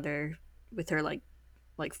flashback to his mother with her like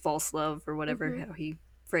false love or whatever, how he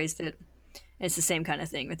phrased it. And it's the same kind of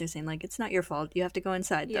thing where they're saying like, it's not your fault, you have to go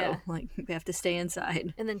inside though, like we have to stay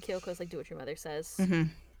inside. And then Kyoko's like, do what your mother says.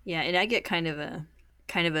 Yeah, and I get kind of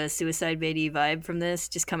a suicide baity vibe from this,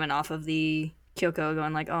 just coming off of the Kyoko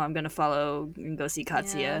going like, oh, I'm gonna follow and go see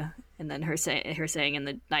Katsuya, and then her saying in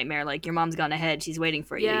the nightmare like, your mom's gone ahead, she's waiting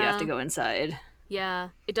for you, you have to go inside. Yeah,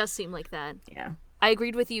 it does seem like that. Yeah, I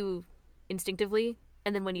agreed with you instinctively.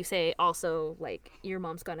 And then when you say also, like, your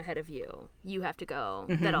mom's gone ahead of you, you have to go,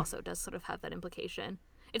 that also does sort of have that implication.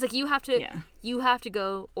 It's like you have to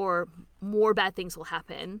go or more bad things will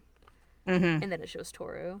happen. And then it shows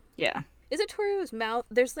Toru. Yeah. Is it Toru's mouth?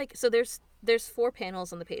 There's like, so there's 4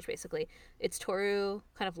 panels on the page, basically. It's Toru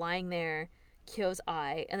kind of lying there, Kyo's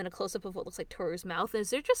eye, and then a close-up of what looks like Toru's mouth.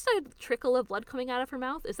 Is there just a trickle of blood coming out of her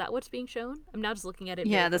mouth? Is that what's being shown? I'm now just looking at it.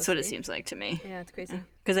 Yeah, that's what it seems like to me. Yeah, it's crazy.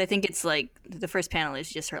 Because I think it's like the first panel is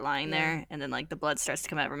just her lying there, and then like the blood starts to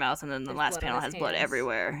come out of her mouth, and then the last panel has blood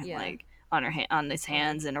everywhere, like on her on his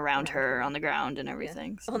hands and around her, on the ground and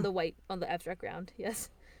everything. So. On the abstract ground, yes.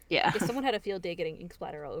 Yeah. If someone had a field day getting ink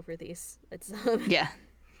splatter all over these. It's yeah,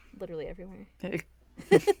 literally everywhere.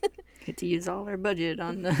 Get to use all our budget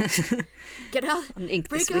on the get out on ink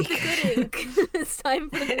break this out week. the good ink. It's time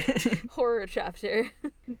for the horror chapter.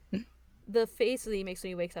 The face that he makes when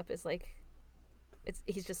he wakes up is like,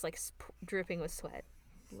 he's just like dripping with sweat,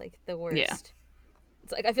 like the worst. Yeah.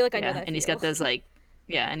 It's like I feel like I know that. And he's got those like,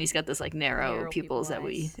 and he's got those like narrow pupils that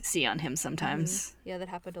we see on him sometimes. Yeah, that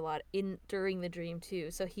happened a lot during the dream too.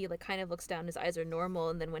 So he like kind of looks down, his eyes are normal,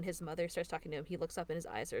 and then when his mother starts talking to him, he looks up and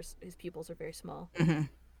his pupils are very small.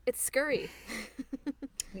 It's scurry.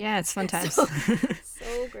 Yeah, it's fun times.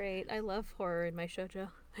 So great. I love horror in my shoujo.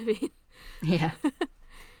 I mean, yeah.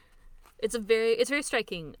 It's very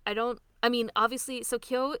striking. Obviously, so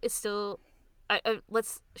Kyo is still.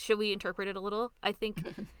 Should we interpret it a little? I think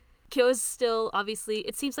Kyo is still obviously.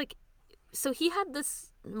 It seems like, so he had this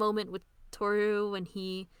moment with Toru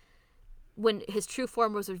when his true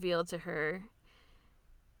form was revealed to her,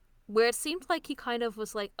 where it seemed like he kind of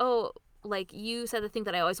was like, oh, like you said the thing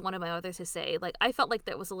that I always wanted my mother to say. Like I felt like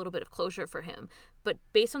there was a little bit of closure for him, but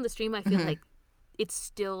based on the stream, I feel like it's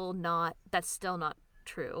still not. That's still not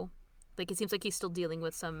true. Like it seems like he's still dealing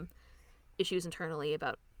with some issues internally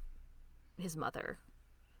about his mother.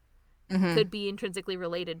 Could be intrinsically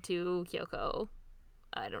related to Kyoko.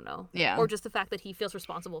 I don't know. Yeah. Or just the fact that he feels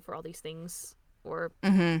responsible for all these things, or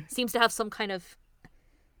seems to have some kind of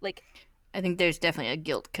like. I think there's definitely a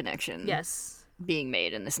guilt connection. Yes. Being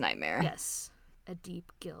made in this nightmare. Yes. A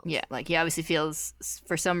deep guilt. Yeah, like he obviously feels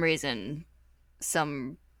for some reason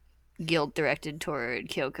some guilt directed toward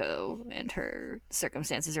Kyoko and her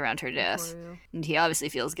circumstances around her death. And he obviously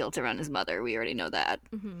feels guilt around his mother. We already know that.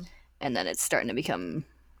 And then it's starting to become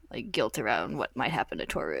like guilt around what might happen to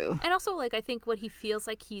Toru. And also, like, I think what he feels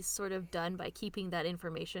like he's sort of done by keeping that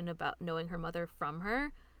information about knowing her mother from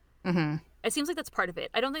her. It seems like that's part of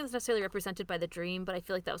it. I don't think that's necessarily represented by the dream, but I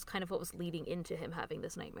feel like that was kind of what was leading into him having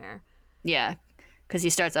this nightmare. Yeah, because he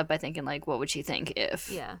starts up by thinking, like, what would she think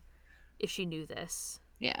if... Yeah, if she knew this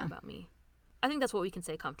about me. I think that's what we can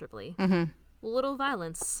say comfortably. A little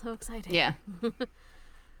violence. So exciting. Yeah.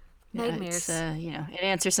 Nightmares. Yeah, it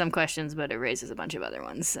answers some questions, but it raises a bunch of other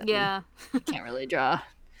ones. Yeah. Can't really draw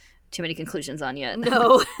too many conclusions on yet.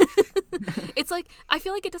 No. It's like, I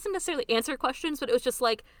feel like it doesn't necessarily answer questions, but it was just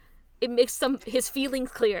like, it makes his feelings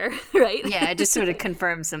clear, right? Yeah, it just sort of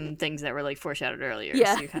confirms some things that were like foreshadowed earlier.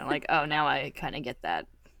 Yeah. So you're kind of like, oh, now I kind of get that.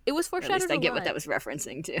 It was Or at foreshadowed least I a get lot. what that was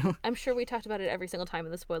referencing to. I'm sure we talked about it every single time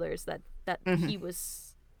in the spoilers that he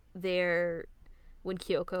was there when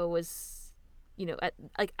Kyoko was,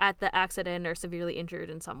 at the accident or severely injured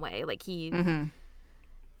in some way. Like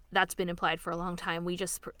that's been implied for a long time. We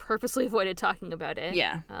just purposely avoided talking about it.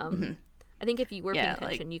 Yeah. I think if you were paying Yeah,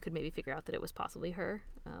 attention, you could maybe figure out that it was possibly her.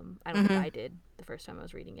 I don't think I did the first time I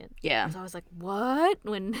was reading it. Yeah. So I was like, what?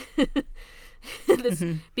 When this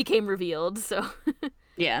became revealed. So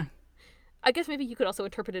Yeah. I guess maybe you could also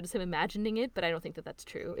interpret it as him imagining it, but I don't think that that's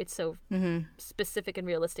true. It's so specific and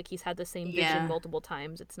realistic. He's had the same vision Yeah. multiple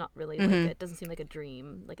times. It's not really like it doesn't seem like a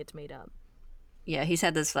dream, like it's made up. Yeah, he's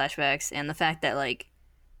had those flashbacks, and the fact that like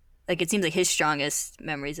it seems like his strongest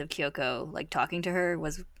memories of Kyoko, like talking to her,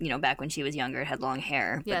 was back when she was younger, had long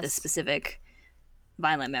hair. But the Yes. specific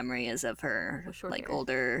violent memory is of her With short like hair.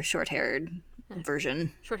 older, short-haired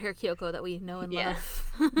version, Short hair Kyoko that we know and Yeah.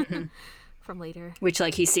 love from later. which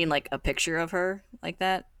like he's seen like a picture of her like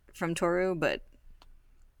that from Toru, but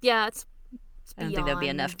Yeah, it's I don't think that'd be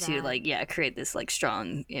beyond enough to that. like create this like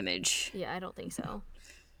strong image. Yeah, I don't think so.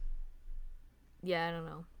 Yeah, I don't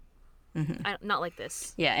know. Not like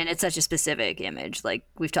this. Yeah, and it's such a specific image. Like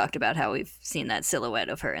we've talked about how we've seen that silhouette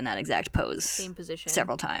of her in that exact pose Same position.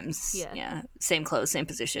 several times. Yeah. Same clothes, same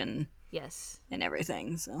position, Yes. and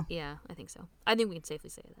everything. So Yeah, I think so. I think we can safely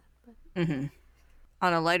say that. But.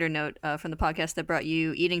 on a lighter note, from the podcast that brought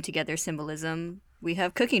you eating together symbolism, we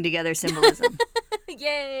have cooking together symbolism.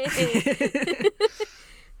 Yay!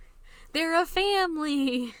 They're a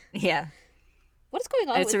family. Yeah. What is going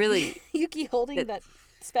on It's with a really- Yuki holding that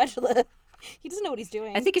spatula? He doesn't know what he's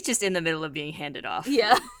doing. I think it's just in the middle of being handed off.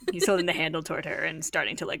 Yeah. He's holding the handle toward her and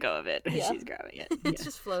starting to let go of it. Yeah. She's grabbing it. It's Yeah.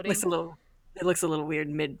 just floating. It looks a little weird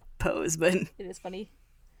mid pose, but It is funny.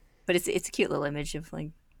 it's a cute little image of like,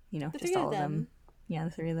 The just three all of of them. them. Yeah, the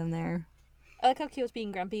three of them there. I like how Kyo's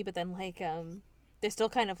being grumpy, but then like they're still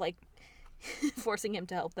kind of like forcing him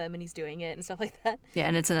to help them, and he's doing it and stuff like that. Yeah,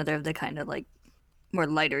 and it's another of the kind of like more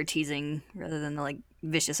lighter teasing rather than the like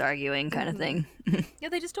vicious arguing kind of thing. Yeah,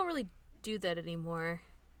 they just don't really do that anymore.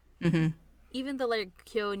 Mm-hmm. Even the like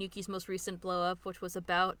Kyo and Yuki's most recent blow up, which was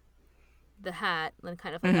about the hat and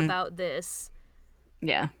kind of like about this.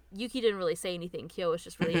 Yeah. Yuki didn't really say anything. Kyo was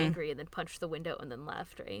just really angry and then punched the window and then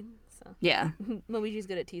left, right? So Yeah. Momiji's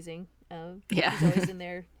good at teasing. Yeah. He's always in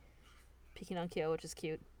there picking on Kyo, which is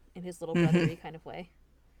cute in his little brotherly kind of way.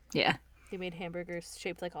 Yeah. They made hamburgers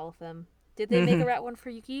shaped like all of them. Did they make a rat one for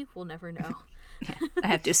Yuki? We'll never know. I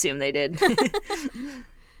have to assume they did.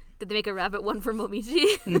 Did they make a rabbit one for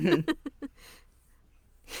Momiji?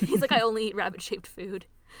 He's like, I only eat rabbit-shaped food.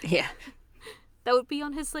 Yeah. That would be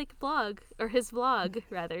on his like blog, or his vlog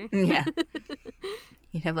rather. Yeah.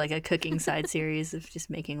 You'd have like a cooking side series of just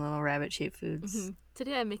making little rabbit shaped foods.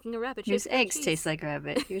 Today I'm making a rabbit. Here's eggs taste like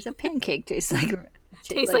rabbit. Here's a pancake tastes like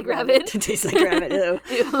Tastes like rabbit. Tastes like rabbit. Ew.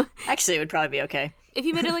 Ew. Actually, it would probably be okay. If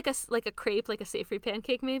you made it like a crepe, like a savory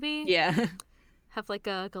pancake, maybe Yeah. have like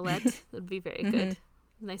a galette, it would be very good.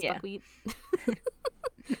 Nice Yeah. buckwheat.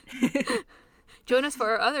 Join us for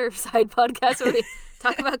our other side podcast where we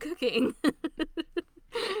talk about cooking.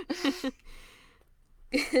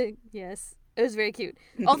 Yes. It was very cute.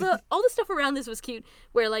 All the stuff around this was cute.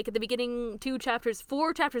 Where like at the beginning, 4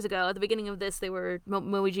 chapters ago, at the beginning of this, they were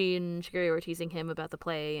Moiji and Shigeru were teasing him about the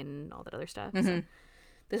play and all that other stuff. So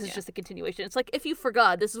this is just a continuation. It's like if you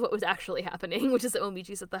forgot, this is what was actually happening, which is that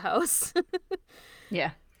Momiji's at the house.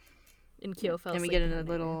 Yeah. And Kyo fell And we asleep get in a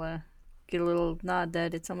the little nod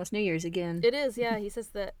that it's almost New Year's again. It is, yeah. He says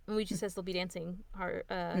that Moiji says they'll be dancing.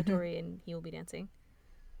 Hattori and he will be dancing.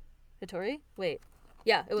 Hattori? Wait.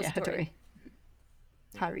 Yeah, it was Hattori.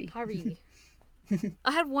 Hari.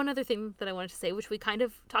 I had one other thing that I wanted to say, which we kind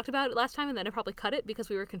of talked about last time, and then I probably cut it because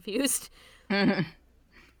we were confused.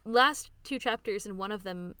 Last 2 chapters, in one of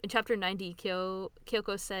them, in chapter 90,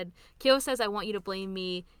 Kyoko says, I want you to blame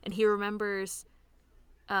me, and he remembers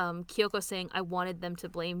Kyoko saying, I wanted them to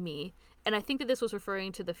blame me. And I think that this was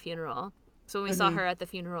referring to the funeral. So when we saw her at the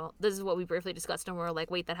funeral, this is what we briefly discussed, and we're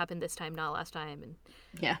like, wait, that happened this time, not last time. And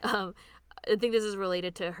Yeah. I think this is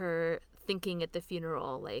related to her thinking at the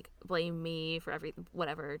funeral, like, blame me for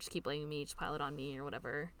whatever, just keep blaming me, just pile it on me, or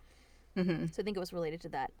whatever. So I think it was related to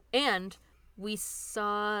that. And we've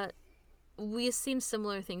seen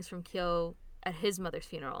similar things from Kyo at his mother's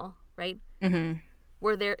funeral, right? Mm-hmm.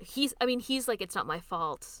 Where he's like, it's not my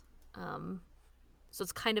fault. So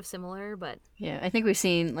it's kind of similar, but Yeah, I think we've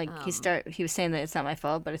seen like he was saying that it's not my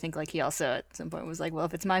fault, but I think like he also at some point was like, well,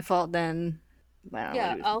 if it's my fault, then I don't know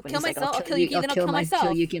yeah, I'll when kill he's like, myself. I'll kill Yuki, then I'll kill kill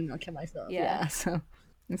myself. Yuki, and I'll kill myself. Yeah. Yeah, so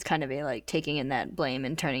it's kind of a like taking in that blame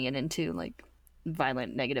and turning it into like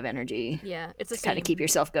violent negative energy. Yeah, it's the to kind same. of keep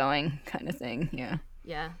yourself going, kind of thing. Yeah.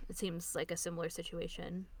 Yeah, it seems like a similar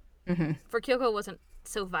situation. Mm-hmm. For Kyoko, it wasn't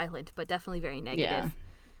so violent, but definitely very negative. Yeah.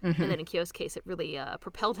 Mm-hmm. And then in Kyo's case, it really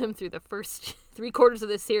propelled him through the first 3/4 of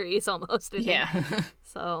the series almost. I think. Yeah.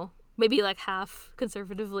 So maybe like half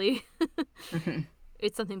conservatively. Mm-hmm.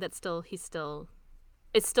 It's something that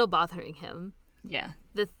it's still bothering him. Yeah.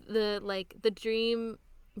 The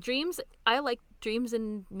dreams. I like dreams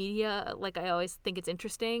in media. Like, I always think it's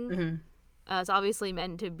interesting. Mm-hmm. It's obviously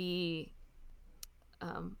meant to be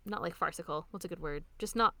not like farcical. What's a good word?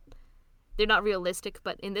 Just not. They're not realistic,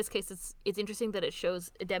 but in this case, it's interesting that it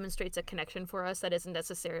demonstrates a connection for us that isn't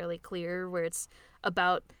necessarily clear. Where it's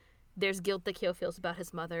about there's guilt that Kyo feels about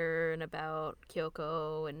his mother and about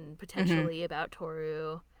Kyoko and potentially about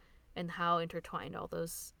Toru, and how intertwined all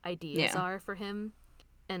those ideas are for him.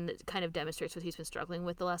 And it kind of demonstrates what he's been struggling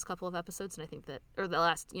with the last couple of episodes. And I think that, or the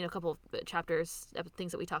last couple of chapters,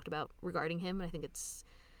 things that we talked about regarding him. And I think it's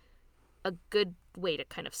a good way to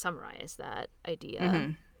kind of summarize that idea.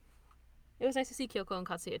 Mm-hmm. It was nice to see Kyoko and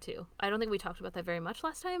Katsuya too. I don't think we talked about that very much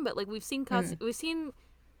last time, but like we've seen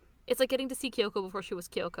it's like getting to see Kyoko before she was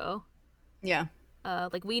Kyoko. Yeah.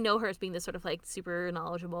 Like we know her as being this sort of like super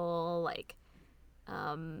knowledgeable, like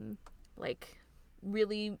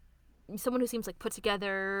really someone who seems like put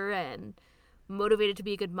together and motivated to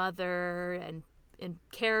be a good mother and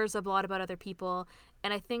cares a lot about other people.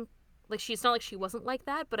 And I think like it's not like she wasn't like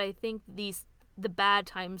that, but I think the bad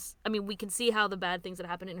times, I mean, we can see how the bad things that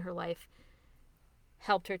happened in her life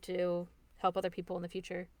helped her to help other people in the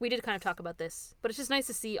future. We did kind of talk about this, but it's just nice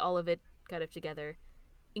to see all of it kind of together,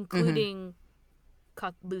 including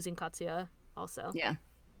losing Katsuya also. Yeah.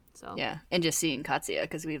 So yeah, and just seeing Katsuya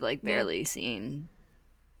because we've like barely seen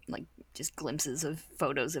like just glimpses of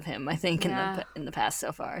photos of him. I think in the past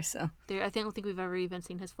so far. So I don't think we've ever even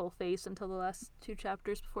seen his full face until the last 2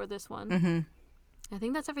 chapters before this one. Mm-hmm. I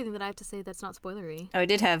think that's everything that I have to say that's not spoilery. Oh, I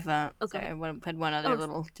did have Okay. I had one other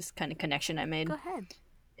little just kind of connection I made. Go ahead.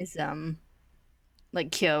 Is like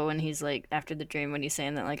Kyo when he's like after the dream when he's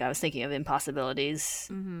saying that like I was thinking of impossibilities,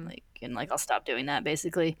 like and like I'll stop doing that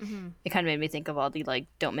basically. It kind of made me think of all the like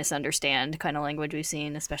don't misunderstand kind of language we've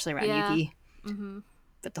seen, especially around Yuki.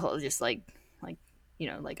 But the whole just like like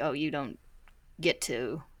oh you don't get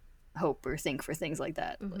to hope or think for things like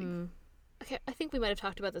that. Like, Okay, I think we might have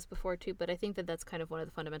talked about this before too, but I think that that's kind of one of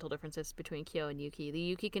the fundamental differences between Kyo and Yuki. The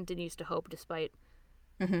Yuki continues to hope despite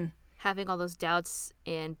having all those doubts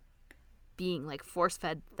and being like force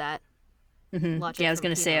fed that logic. Yeah, I was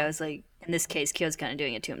gonna from say Kyo. I was like in this case Kyo's kind of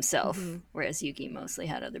doing it to himself, whereas Yuki mostly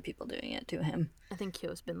had other people doing it to him. I think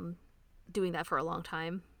Kyo's been doing that for a long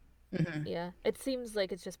time. Yeah, it seems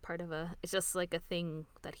like it's just it's just like a thing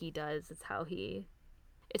that he does.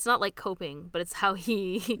 It's not like coping, but it's how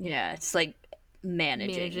he Yeah, it's like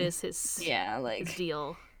manages his his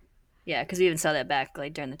deal. Yeah, because we even saw that back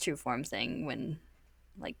like during the True Form thing when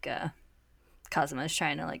like Kazuma is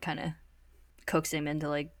trying to like kind of coax him into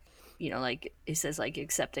like like he says like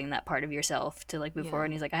accepting that part of yourself to like move forward,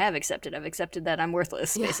 and he's like I've accepted that I'm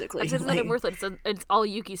worthless basically. I've accepted that I'm worthless. It's all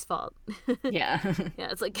Yuki's fault. Yeah. Yeah,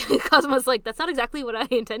 it's like Kazuma's like that's not exactly what I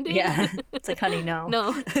intended. Yeah, it's like honey, no,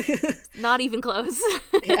 no, not even close.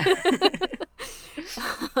 Yeah.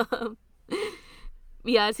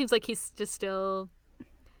 Yeah, it seems like he's just still.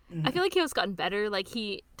 I feel like Kyo's gotten better. Like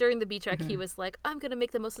during the beach arc, he was like, "I'm gonna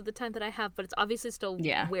make the most of the time that I have," but it's obviously still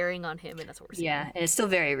wearing on him, and that's what we're seeing. Yeah, and it's still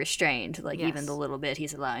very restrained. Like even the little bit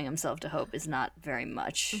he's allowing himself to hope is not very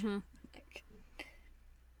much. Like,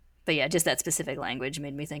 but yeah, just that specific language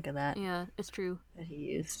made me think of that. Yeah, it's true that he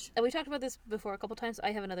used. And we talked about this before a couple times.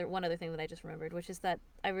 I have one other thing that I just remembered, which is that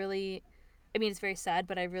it's very sad,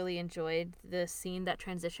 but I really enjoyed the scene that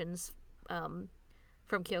transitions from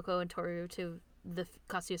Kyoko and Toru to the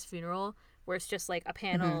Katsuya's funeral, where it's just like a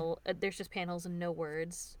panel. There's just panels and no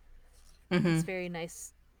words. It's very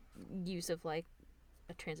nice use of like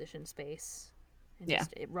a transition space and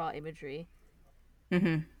just raw imagery.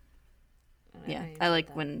 Yeah, I like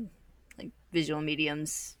that. When like visual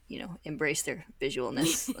mediums embrace their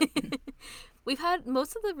visualness. Like, we've had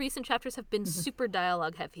most of the recent chapters have been super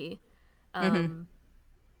dialogue heavy,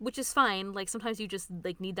 which is fine. Like sometimes you just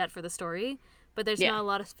like need that for the story, but there's not a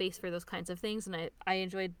lot of space for those kinds of things. And I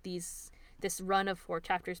enjoyed this run of 4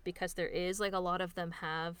 chapters because there is like a lot of them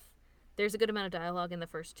there's a good amount of dialogue in the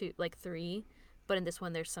first two, like 3, but in this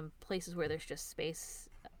one there's some places where there's just space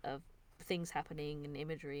of things happening and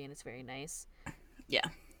imagery, and it's very nice. Yeah.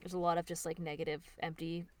 There's a lot of just like negative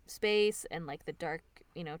empty space and like the dark,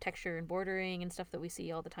 texture and bordering and stuff that we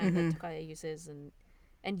see all the time that Takaya uses and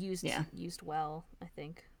used well, I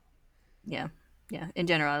think. Yeah. In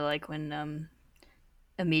general, I like when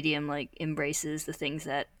a medium like embraces the things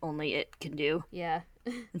that only it can do. Yeah.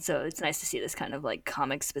 And so it's nice to see this kind of like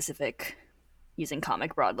comic specific, using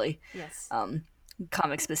comic broadly. Yes.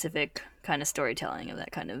 Comic specific kind of storytelling, of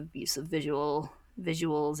that kind of use of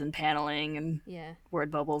visuals and paneling and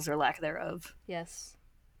word bubbles or lack thereof. Yes.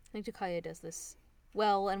 I think Takaya does this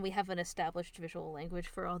well, and we have an established visual language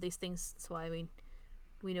for all these things. That's why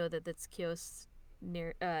we know that that's Kyo's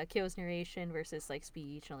narration versus like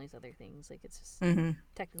speech and all these other things. Like it's just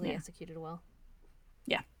technically executed well.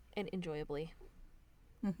 Yeah. And enjoyably.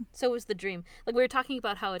 So was the dream. Like we were talking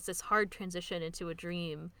about how it's this hard transition into a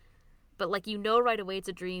dream, but like right away it's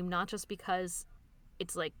a dream, not just because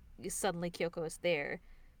it's like suddenly Kyoko is there,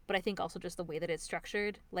 but I think also just the way that it's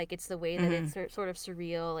structured. Like it's the way that it's sort of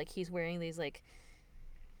surreal. Like he's wearing these like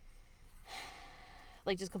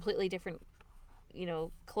just completely different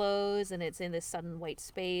clothes, and it's in this sudden white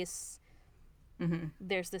space.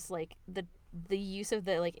 There's this like the use of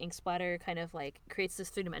the like ink splatter kind of like creates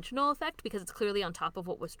this 3-dimensional effect because it's clearly on top of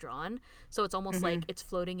what was drawn, so it's almost like it's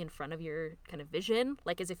floating in front of your kind of vision,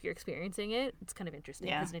 like as if you're experiencing it. It's kind of interesting.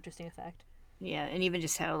 It's an interesting effect. Yeah, and even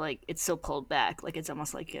just how like it's so pulled back, like it's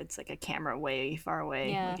almost like it's like a camera way far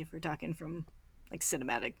away. Like if we're talking from like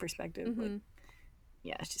cinematic perspective, like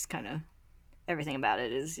it's just kind of everything about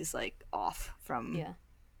it is just like off from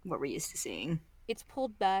what we're used to seeing. It's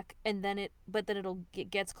pulled back, and then it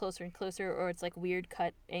gets closer and closer, or it's like weird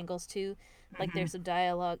cut angles too. Like there's a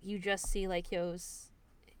dialogue. You just see like you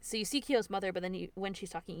see Kyo's mother, but then when she's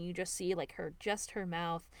talking, you just see like her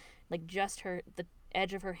mouth, like just the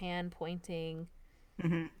edge of her hand pointing.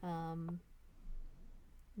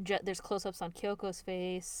 There's close-ups on Kyoko's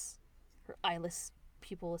face, her eyeless,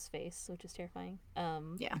 pupilless face, which is terrifying.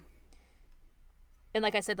 And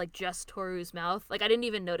like I said, like just Toru's mouth. Like I didn't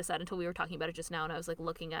even notice that until we were talking about it just now, and I was like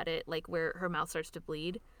looking at it, like where her mouth starts to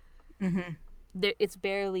bleed. It's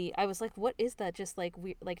barely. I was like, what is that? Just like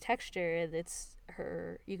weird, like texture. And it's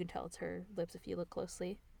her. You can tell it's her lips if you look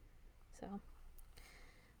closely. So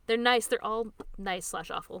they're nice. They're all nice /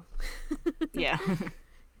 awful.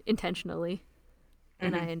 Intentionally,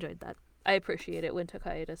 and I enjoyed that. I appreciate it when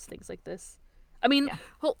Takaya does things like this. I mean,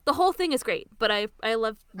 the whole thing is great, but I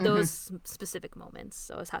love those specific moments,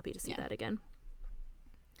 so I was happy to see that again.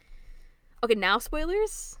 Okay, now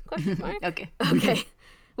spoilers? Question mark? Okay.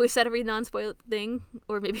 We've said every non-spoiler thing,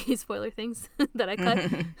 or maybe spoiler things that I cut.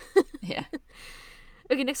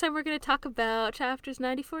 Okay, next time we're going to talk about chapters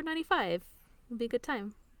 94, 95. It'll be a good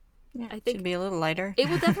time. Yeah, I think should be a little lighter. It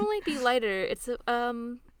will definitely be lighter. It's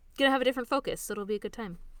going to have a different focus, so it'll be a good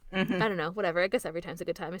time. I don't know, whatever. I guess every time's a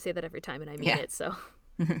good time. I say that every time and I mean it, so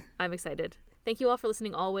I'm excited. Thank you all for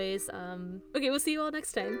listening always. Okay, we'll see you all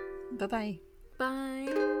next time. Bye-bye. Bye.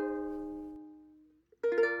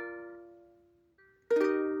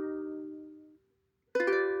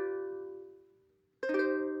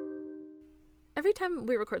 Every time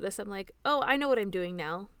we record this, I'm like, oh, I know what I'm doing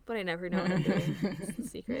now, but I never know what I'm doing. It's the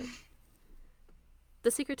secret.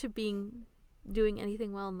 The secret to doing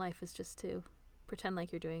anything well in life is just to pretend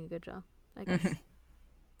like you're doing a good job, I guess.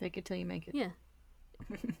 Fake it till you make it. Yeah.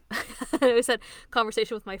 I always had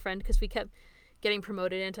conversation with my friend because we kept getting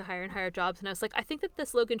promoted into higher and higher jobs, and I was like, I think that the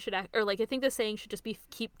slogan should I think the saying should just be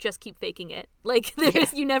keep faking it. Like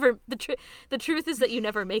you never the truth is that you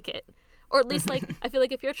never make it. Or at least like I feel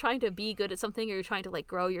like if you're trying to be good at something or you're trying to like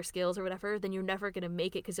grow your skills or whatever, then you're never going to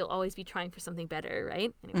make it because you'll always be trying for something better,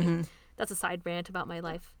 right? Anyway, that's a side rant about my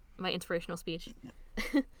life, my inspirational speech.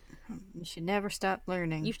 You should never stop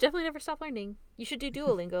learning. You should definitely never stop learning. You should do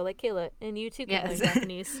Duolingo like Kayla, and you too can learn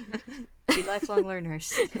Japanese. Be lifelong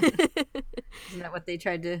learners. Isn't that what they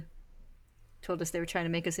told us they were trying to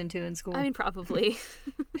make us into in school? I mean, probably.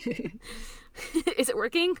 Is it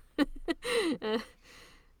working?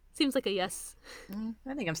 Seems like a yes.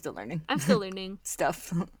 I think I'm still learning. I'm still learning.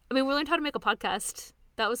 Stuff. I mean, we learned how to make a podcast.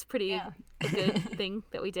 That was pretty a good thing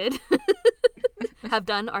that we did.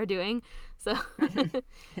 Are doing. So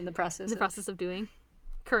in the process of doing.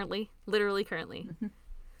 Literally currently.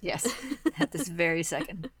 Yes, at this very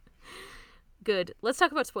second. Good. Let's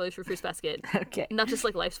talk about spoilers for Fruits Basket. Okay. Not just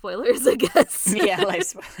like life spoilers, I guess. Yeah, life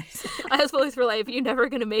spoilers. I have spoilers for life. You're never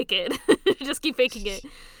gonna make it. Just keep faking it.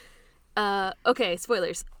 Okay,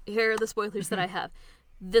 spoilers. Here are the spoilers that I have.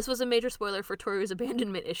 This was a major spoiler for Toru's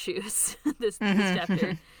abandonment issues. This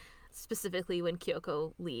chapter. specifically when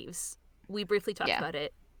Kyoko leaves. We briefly talked about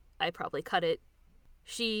it. I probably cut it.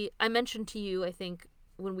 I mentioned to you, I think,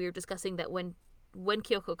 when we were discussing that when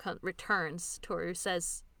Kyoko returns, Toru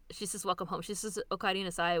says, she says, welcome home. She says Okari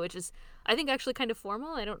Nasai, which is, I think, actually kind of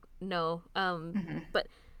formal. I don't know. But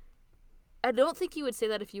I don't think you would say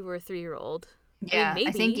that if you were a 3-year-old. Yeah, I mean, maybe.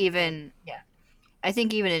 I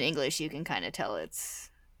think even in English you can kind of tell it's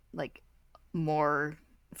like more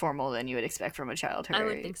formal than you would expect from a child her I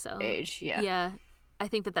would think so. age. Yeah, I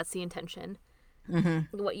think that's the intention.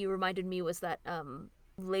 What you reminded me was that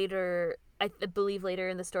later, I believe later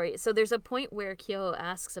in the story, so there's a point where Kyo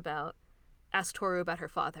asks Toru about her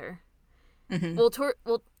father. Well,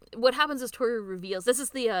 what happens is Toru reveals, this is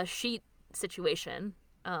the sheet situation.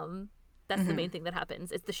 That's the main thing that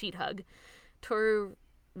happens. It's the sheet hug. Toru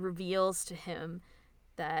reveals to him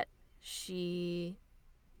that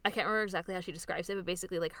I can't remember exactly how she describes it, but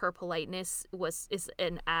basically, like, her politeness is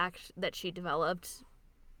an act that she developed.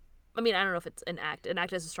 I mean, I don't know if it's an act. An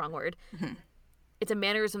act is a strong word. It's a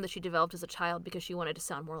mannerism that she developed as a child because she wanted to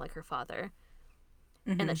sound more like her father.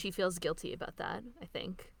 And that she feels guilty about that, I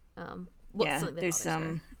think. There's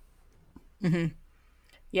some...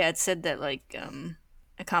 Yeah, it's said that, like,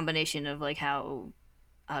 a combination of, like, how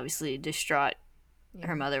obviously distraught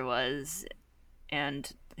her mother was, and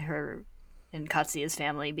her and Katsuya's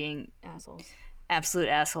family being absolute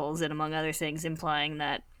assholes, and among other things implying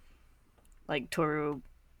that, like, Toru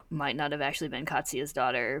might not have actually been Katsuya's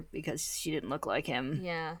daughter because she didn't look like him.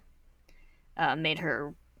 Made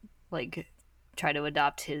her, like, try to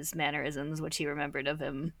adopt his mannerisms, which he remembered of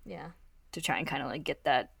him. To try and kind of, like, get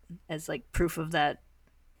that as, like, proof of that,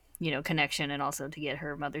 you know, connection, and also to get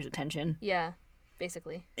her mother's attention. Yeah,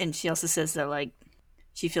 basically. And she also says that, like,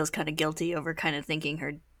 she feels kind of guilty over kind of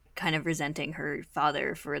resenting her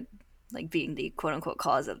father for, like, being the quote-unquote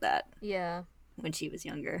cause of that. Yeah. When she was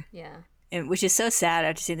younger. Yeah. And which is so sad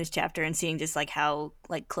after seeing this chapter and seeing just, like, how,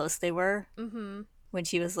 like, close they were. When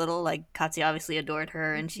she was little, like, Katsuya obviously adored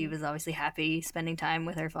her, and she was obviously happy spending time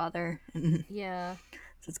with her father. Yeah.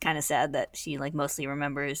 So it's kind of sad that she, like, mostly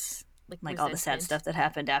remembers, like all the sad stuff that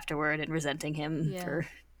happened afterward, and resenting him for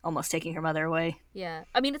almost taking her mother away. Yeah.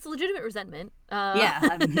 I mean, it's a legitimate resentment.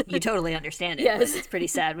 I mean, you totally understand it. Yes. But it's pretty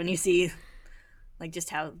sad when you see, like, just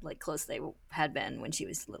how, like, close they had been when she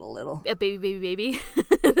was little. A baby.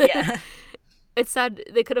 Yeah. It's sad.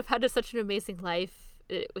 They could have had such an amazing life.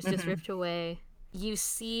 It was just ripped away. You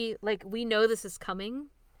see, like, we know this is coming.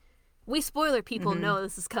 We spoiler people know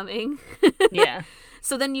this is coming. Yeah.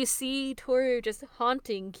 So then you see Toru just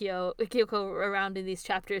haunting Kyoko around in these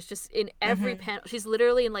chapters, just in every panel. She's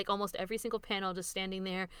literally in, like, almost every single panel, just standing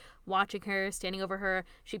there, watching her, standing over her.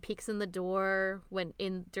 She peeks in the door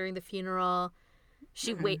during the funeral.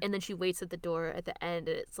 And then she waits at the door at the end,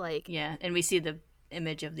 and it's like... Yeah, and we see the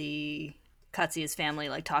image of the Katsuya's family,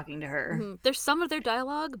 like, talking to her. There's some of their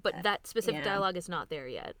dialogue, but that specific dialogue is not there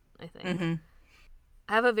yet, I think.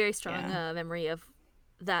 I have a very strong memory of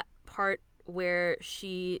that part where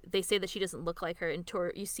they say that she doesn't look like her, and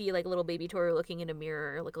you see, like, little baby Toru looking in a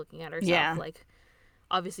mirror, like, looking at herself, like,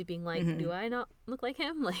 obviously being like, do I not look like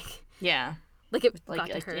him? Like, like, it got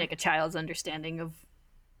to her. Like a child's understanding of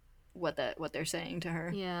what they're saying to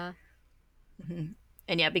her. Yeah. And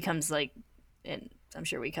it becomes, like, and I'm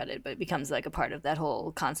sure we cut it, but it becomes, like, a part of that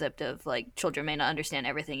whole concept of, like, children may not understand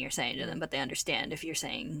everything you're saying to them, but they understand if you're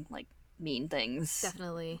saying, like, mean things,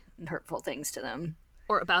 definitely, and hurtful things to them,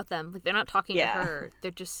 or about them. Like, they're not talking to her;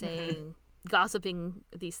 they're just saying, gossiping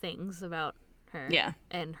these things about her,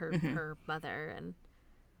 and her mother, and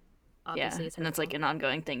obviously, it's and that's, like, an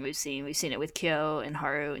ongoing thing we've seen. We've seen it with Kyo and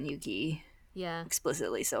Haru and Yuki,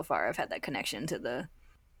 explicitly so far. I've had that connection to the,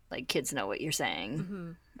 like, kids know what you're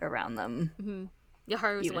saying around them, Yeah,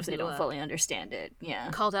 Haru was even if they don't fully understand it.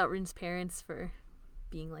 Yeah, called out Rin's parents for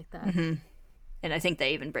being like that. And I think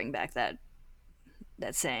they even bring back that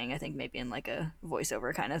saying, I think maybe in, like, a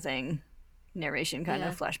voiceover kind of thing, narration kind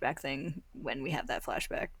of flashback thing, when we have that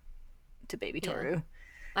flashback to baby Toru.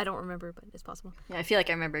 I don't remember, but it's possible. Yeah, I feel like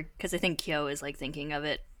I remember, because I think Kyo is, like, thinking of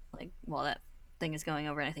it, like, while that thing is going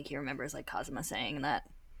over, and I think he remembers, like, Kazuma saying that.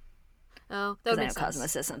 Oh, that would make sense. Kazuma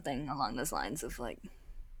says something along those lines of, like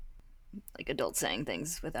adults saying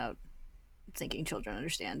things without thinking children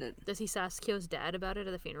understand it. Does he ask Kyo's dad about it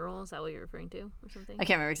at the funeral? Is that what you're referring to, or something? I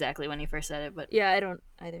can't remember exactly when he first said it, but yeah, I don't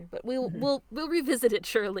either. But we'll revisit it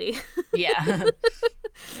surely. Yeah.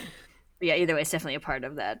 Yeah. Either way, it's definitely a part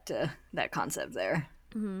of that concept there.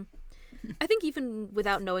 I think even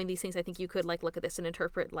without knowing these things, I think you could, like, look at this and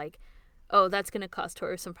interpret, like, oh, that's going to cause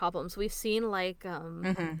Toru some problems. We've seen, like,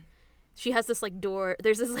 she has this, like, door.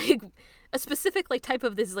 There's this, like, a specific like type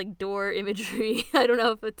of this like door imagery. I don't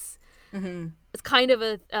know if it's Mm-hmm. it's kind of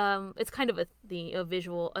a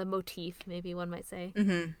visual, a motif, maybe one might say,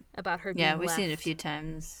 Mm-hmm. about her being Yeah, we've left. seen it a few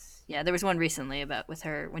times. Yeah, there was one recently about with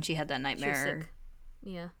her when she had that She was nightmare sick.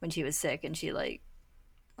 Yeah. when she was sick, and she like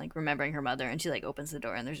remembering her mother, and she like opens the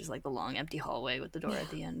door, and there's just like the long empty hallway with the door at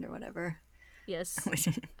the end or whatever. Yes. Which-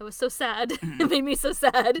 I was so sad. It made me so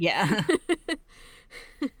sad. yeah.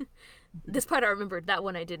 This part I remembered. That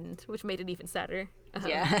one I didn't, which made it even sadder.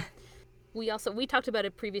 Yeah. We talked about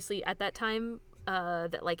it previously at that time.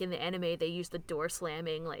 That like in the anime they used the door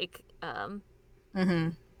slamming like Mm-hmm.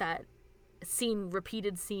 that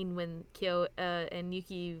repeated scene when Kyo and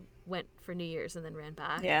Yuki went for New Year's and then ran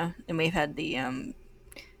back. Yeah, and we've had the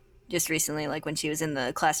just recently, like when she was in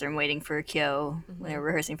the classroom waiting for Kyo when they were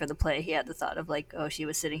rehearsing for the play, he had the thought of like, oh, she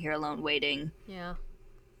was sitting here alone waiting, Yeah.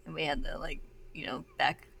 and we had the like,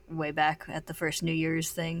 way back at the first New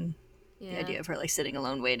Year's thing, Yeah. the idea of her like sitting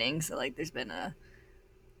alone waiting. So like, there's been a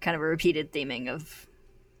kind of a repeated theming of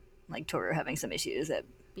like Toru having some issues at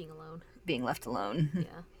Being alone. being left alone.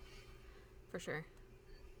 Yeah. For sure.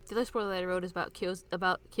 The other spoiler that I wrote is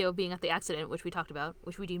about Kyo being at the accident, which we talked about,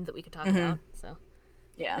 which we deemed that we could talk about. So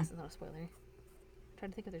Yeah, this is not a spoiler. I'm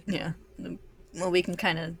trying to think if there's more. yeah. Well, we can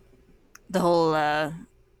kind of the whole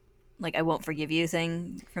like I won't forgive you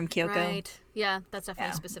thing from Kyoko. Right. Yeah, that's definitely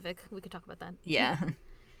Yeah. specific. We could talk about that. Yeah.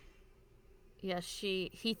 Yeah,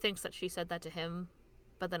 he thinks that she said that to him,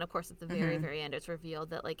 but then of course at the very Mm-hmm. very end it's revealed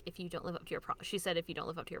that like if you don't live up to your she said if you don't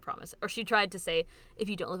live up to your promise, or she tried to say if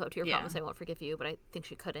you don't live up to your Yeah. promise I won't forgive you, but I think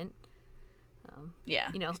she couldn't. Yeah.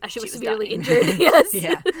 You know, as she was was severely dying. injured. Yes.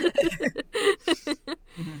 Yeah.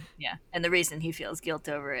 Yeah. And the reason he feels guilt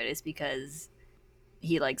over it is because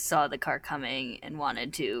he like saw the car coming and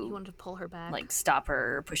wanted He to wanted to pull her back. like stop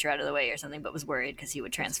her or push her out of the way or something, but was worried because he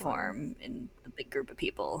would transform in a big group of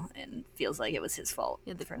people and feels like it was his fault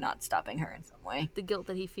Yeah, for not stopping her in some way. the guilt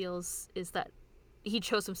that he feels is that he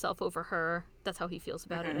chose himself over her. That's how he feels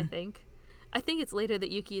about it, I think. I think it's later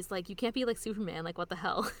that Yuki is like, you can't be like Superman, like what the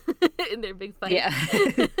hell, in their big fight. Yeah.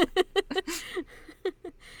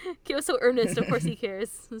 Kyo's so earnest, of course he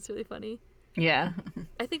cares. It's really funny. Yeah.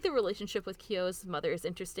 I think the relationship with Kyo's mother is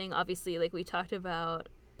interesting. Obviously, like we talked about,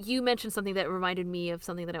 you mentioned something that reminded me of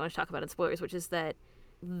something that I want to talk about in spoilers, which is that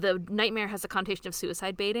the nightmare has a connotation of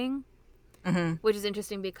suicide baiting, which is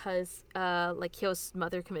interesting because, like Kyo's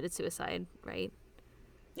mother committed suicide, right?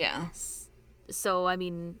 Yeah. So, I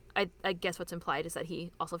mean, I guess what's implied is that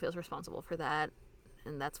he also feels responsible for that,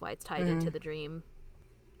 and that's why it's tied into the dream.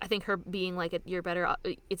 I think her being like, you're better,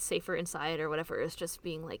 it's safer inside or whatever, is just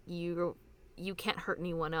being like, you can't hurt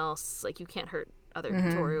anyone else. Like, you can't hurt other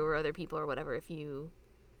Toru or other people or whatever if you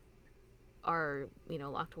are,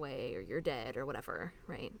 locked away or you're dead or whatever,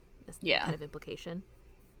 right? That's the Yeah. kind of implication,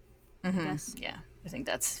 I guess. Yeah. I think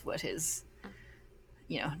that's what his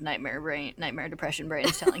nightmare depression brain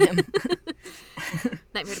is telling him.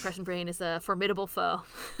 Nightmare depression brain is a formidable foe.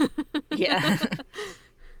 Yeah.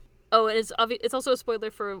 Oh, and it's also a spoiler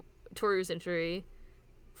for Toru's injury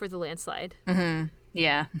for the landslide.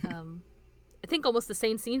 Yeah. I think almost the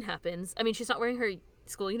same scene happens. I mean, she's not wearing her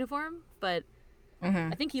school uniform, but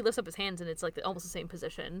I think he lifts up his hands and it's like almost the same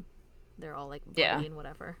position. They're all like bloody Yeah. and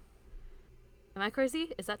whatever. Am I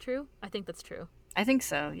crazy? Is that true? I think that's true. I think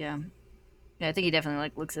so, yeah. Yeah, I think he definitely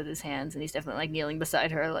like looks at his hands and he's definitely like kneeling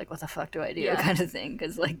beside her, like, what the fuck do I do? Yeah. Kind of thing.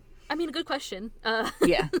 Because, like, I mean, good question.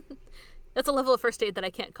 yeah. That's a level of first aid that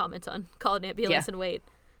I can't comment on. Call an ambulance Yeah. and wait.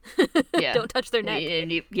 Yeah. Don't touch their neck.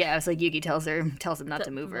 Yeah, it's like Yuki tells him not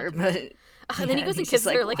to move her, but And then he yeah, goes and he's just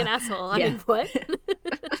kisses her like, like an asshole. Yeah. I mean, what?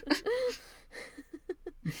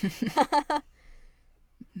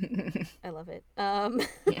 I love it. Yeah.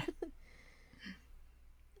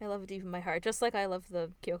 I love it deep in my heart, just like I love the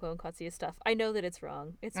Kyoko and Katsuya stuff. I know that it's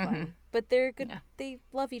wrong. It's fine. But they're good. Yeah. They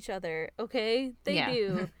love each other, okay? They Yeah.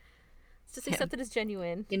 do. Let's just accept it as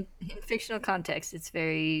genuine. in fictional context, it's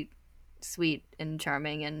very sweet and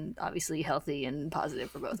charming and obviously healthy and positive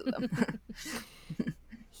for both of them.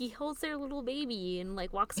 He holds their little baby and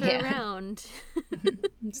like walks her Yeah. around.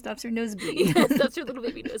 It stops her nosebleed. That's your little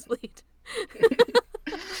baby nosebleed.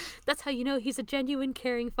 That's how you know he's a genuine,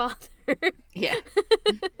 caring father. Yeah.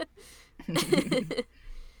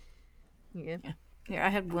 Yeah. Here, I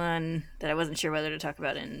had one that I wasn't sure whether to talk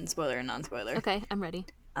about in spoiler or non-spoiler. Okay, I'm ready.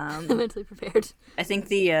 Um, I'm mentally prepared. I think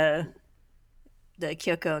the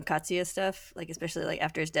Kyoko and Katsuya stuff, like especially like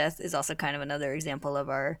after his death, is also kind of another example of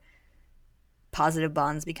our positive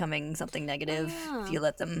bonds becoming something negative yeah. if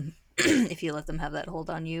you let them have that hold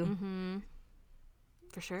on you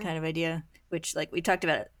For sure. kind of idea. Which, like we talked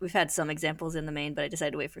about, we've had some examples in the main, but I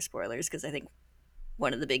decided to wait for spoilers because I think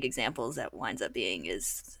one of the big examples that winds up being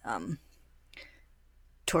is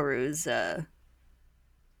Toru's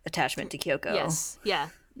attachment to Kyoko. Yes. Yeah.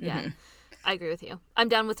 Yeah. I agree with you. I'm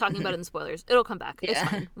down with talking about it in spoilers. It'll come back. It's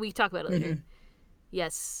fine. We talk about it later.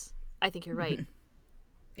 Yes. I think you're right.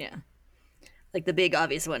 Yeah. Like the big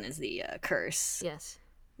obvious one is the curse. Yes.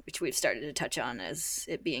 Which we've started to touch on as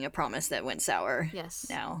it being a promise that went sour. Yes.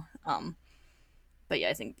 Now. But yeah,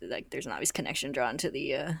 I think like there's an obvious connection drawn to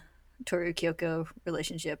the Toru Kyoko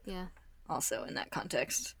relationship. Yeah. Also in that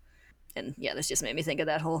context. And yeah, this just made me think of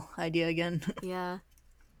that whole idea again. Yeah.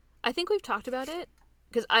 I think we've talked about it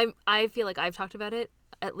because I feel like I've talked about it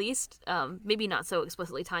at least, maybe not so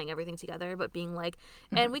explicitly tying everything together, but being like,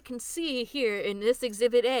 and we can see here in this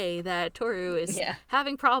exhibit A that Toru is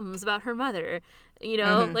having problems about her mother, you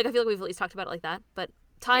know, like I feel like we've at least talked about it like that, but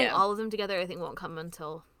tying all of them together I think won't come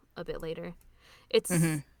until a bit later. It's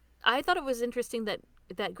I thought it was interesting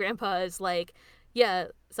that Grandpa is like, yeah,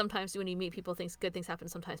 sometimes when you meet people, good things happen,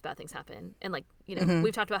 sometimes bad things happen. And, like, you know,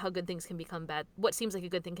 we've talked about how good things can become bad. What seems like a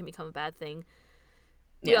good thing can become a bad thing.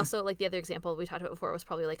 We also, like, the other example we talked about before was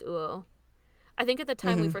probably, like, Uo. I think at the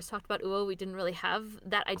time we first talked about Uo, we didn't really have,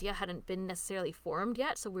 that idea hadn't been necessarily formed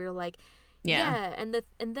yet. So we were like, and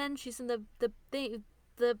then she's in the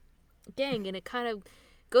gang, and it kind of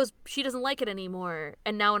goes, she doesn't like it anymore.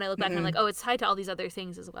 And now when I look back, I'm like, oh, it's tied to all these other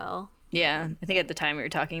things as well. Yeah, I think at the time we were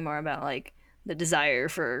talking more about, like, the desire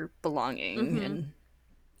for belonging and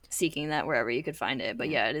seeking that wherever you could find it. But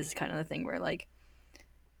yeah, it is kind of the thing where, like,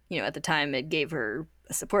 you know, at the time it gave her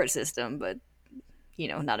a support system, but, you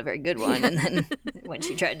know, not a very good one. And then when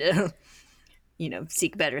she tried to, you know,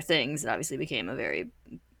 seek better things, it obviously became a very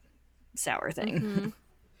sour thing. And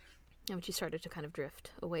when she started to kind of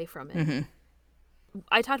drift away from it.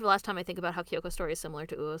 I talked last time, I think, about how Kyoko's story is similar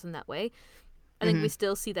to Uo's in that way. I think we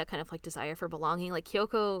still see that kind of, like, desire for belonging. Like,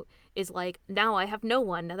 Kyoko is like, now I have no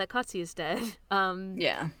one, now that Katsuya is dead.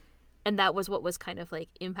 Yeah. And that was what was kind of, like,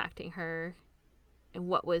 impacting her. And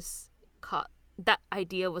what was... that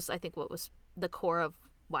idea was, I think, what was the core of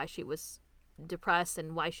why she was depressed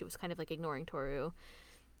and why she was kind of, like, ignoring Toru.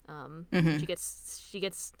 She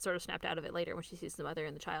gets sort of snapped out of it later when she sees the mother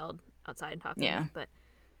and the child outside and talking. Yeah. But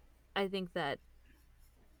I think that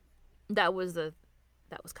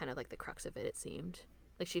was kind of like the crux of it. It seemed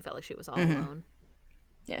like she felt like she was all alone.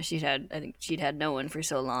 Yeah, I think she'd had no one for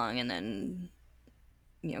so long, and then,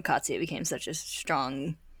 you know, Katsuya became such a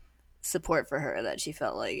strong support for her that she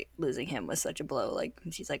felt like losing him was such a blow. Like,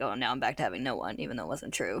 she's like, oh, now I'm back to having no one, even though it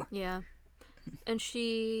wasn't true. Yeah. And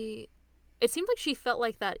it seemed like she felt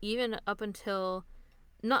like that even up until,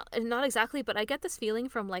 not exactly, but I get this feeling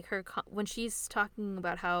from, like, her, when she's talking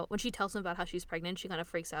about when she tells him about how she's pregnant, she kind of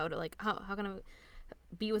freaks out, like, how can I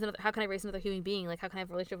be with how can I raise another human being? Like, how can I have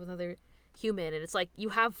a relationship with another human? And it's like, you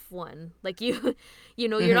have one. Like, you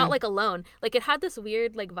know, you're not, like, alone. Like, it had this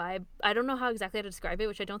weird, like, vibe. I don't know how exactly how to describe it,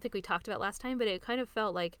 which I don't think we talked about last time, but it kind of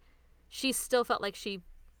felt like she still felt like she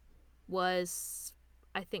was,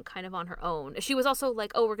 I think, kind of on her own. She was also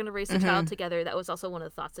like, oh, we're going to raise the child together. That was also one of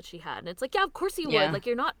the thoughts that she had. And it's like, yeah, of course you would. Like,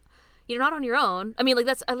 you're not on your own. I mean, like,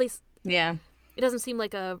 that's at least... Yeah. It doesn't seem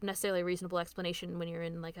like a necessarily reasonable explanation when you're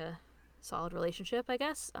in, like, a solid relationship, I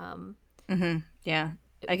guess. Yeah.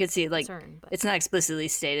 I could see, like, it's not explicitly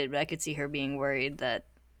stated, but I could see her being worried that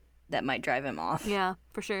might drive him off. Yeah,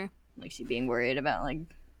 for sure. Like, she being worried about,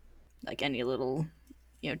 like any little,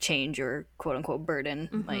 you know, change or quote-unquote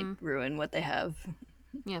burden might ruin what they have.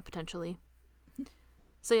 Yeah, potentially.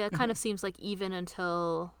 So, yeah, it kind of seems like even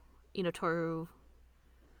until, you know, Toru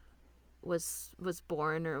was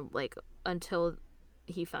born, or, like, until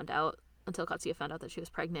Katsuya found out that she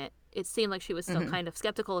was pregnant, it seemed like she was still kind of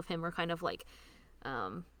skeptical of him, or kind of, like,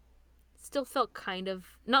 still felt kind of,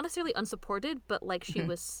 not necessarily unsupported, but, like, she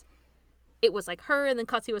was, it was, like, her, and then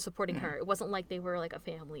Katsuya was supporting her. It wasn't like they were, like, a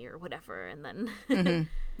family or whatever, and then,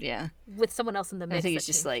 yeah, with someone else in the mix. I think it's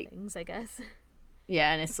just, like, things, I guess.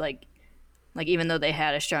 Yeah, and it's, like, even though they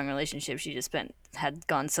had a strong relationship, she just had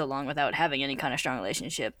gone so long without having any kind of strong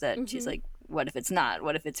relationship that she's like, what if it's not?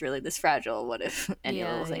 What if it's really this fragile? What if any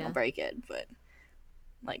little thing will break it? But,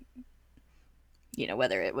 like, you know,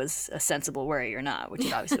 whether it was a sensible worry or not, which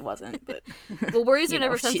it obviously wasn't. But well, worries are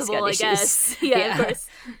never sensible, I guess. Yeah, of course.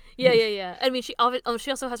 Yeah. I mean, she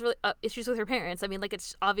also has really issues with her parents. I mean, like,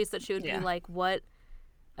 it's obvious that she would be like, what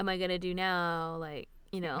am I gonna do now? Like,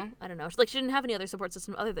 you know, I don't know. Like, she didn't have any other support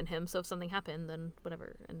system other than him. So if something happened, then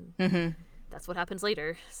whatever. And that's what happens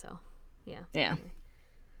later. So, yeah. Yeah.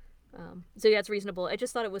 So yeah, it's reasonable. I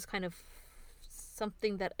just thought it was kind of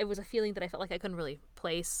something that, it was a feeling that I felt like I couldn't really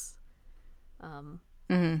place. And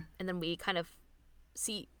then we kind of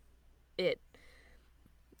see it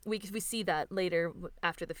we see that later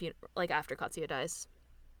after the funeral, like after Katsuya dies,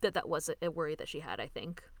 that was a worry that she had. I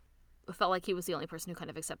think it felt like he was the only person who kind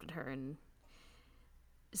of accepted her, and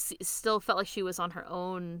still felt like she was on her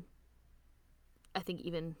own. I think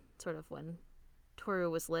even sort of when Toru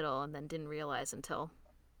was little, and then didn't realize until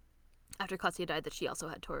after Katsuya died that she also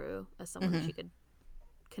had Toru as someone that she could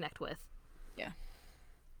connect with. Yeah.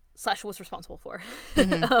 / was responsible for.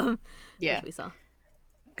 Yeah. As we saw.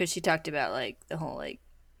 Because she talked about, like, the whole, like,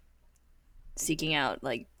 seeking out,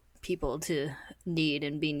 like, people to need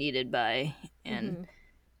and be needed by, and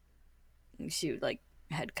she, like,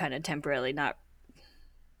 had kind of temporarily not,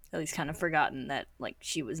 at least kind of forgotten that, like,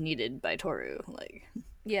 she was needed by Toru. Like,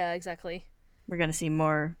 yeah, exactly. We're gonna see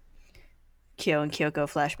more Kyo and Kyoko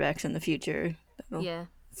flashbacks in the future. That'll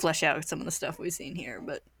flesh out some of the stuff we've seen here,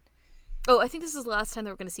 but... Oh, I think this is the last time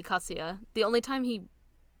that we're going to see Katsuya. The only time he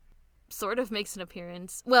sort of makes an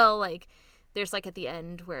appearance... Well, like, there's, like, at the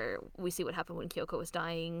end where we see what happened when Kyoko was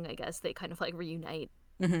dying. I guess they kind of, like, reunite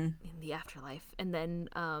in the afterlife. And then,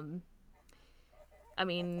 I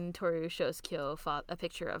mean, Toru shows Kyo a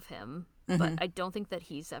picture of him, but I don't think that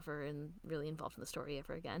he's ever really involved in the story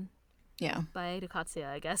ever again. Yeah. Bye to Katsuya,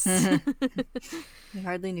 I guess. I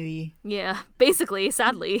hardly knew ye. Yeah, basically,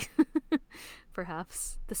 sadly.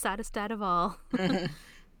 Perhaps the saddest dad of all. Next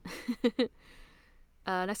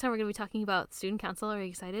time we're going to be talking about student council. Are you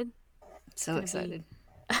excited? So excited.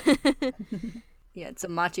 Yeah, it's a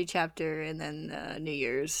Machi chapter and then New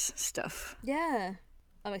Year's stuff. Yeah,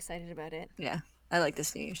 I'm excited about it. Yeah, I like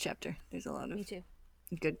this New Year's chapter. There's a lot of Me too.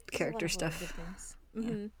 Good character stuff. Good things.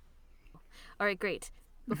 Mm-hmm. All right, great.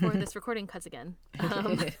 Before this recording cuts again.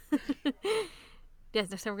 Yes,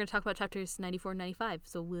 next time we're going to talk about chapters 94 and 95.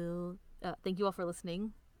 So we'll thank you all for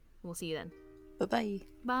listening. We'll see you then. Bye-bye.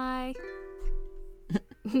 Bye.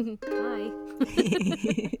 Bye.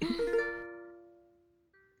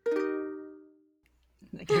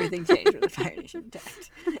 Like everything changed with the Fire Nation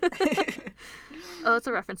attacked. Oh, it's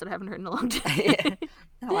a reference that I haven't heard in a long time. Yeah. I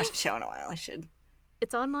haven't watched the show in a while. I should.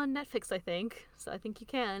 It's on Netflix, I think. So I think you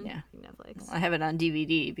can. Yeah. Netflix. Well, I have it on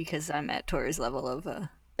DVD because I'm at Toru's level of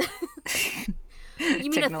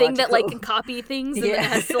You mean a thing that like can copy things and then it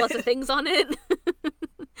has lots of things on it?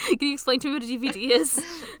 Can you explain to me what a DVD is?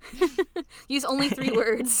 Use only 3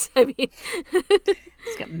 words. I mean,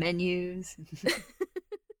 it's got menus.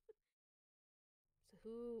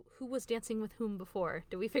 Who was dancing with whom before?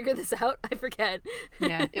 Did we figure this out? I forget.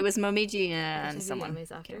 Yeah, it was Momiji and someone.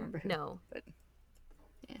 After. I can't remember who. No, but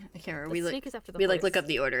yeah, I can't remember. Snake is after the we horse. like look up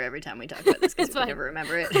the order every time we talk about this because we never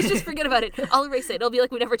remember it. Let's just forget about it. I'll erase it. It'll be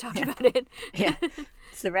like we never talked about it. Yeah,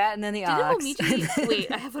 it's the rat and then the ox. Momiji...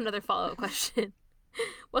 Wait, I have another follow-up question.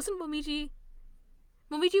 Wasn't Momiji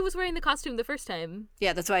was wearing the costume the first time?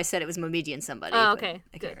 Yeah, that's why I said it was Momiji and somebody. Oh, okay,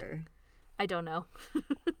 good. I don't know.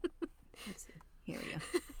 Let's see. Here we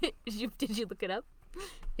go. Did you look it up?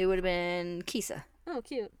 It would have been Kisa. Oh,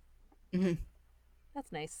 cute.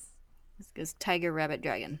 That's nice. This goes Tiger, Rabbit,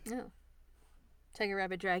 Dragon. Oh. Tiger,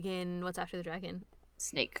 Rabbit, Dragon. What's after the dragon?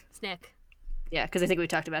 Snake. Yeah, because I think we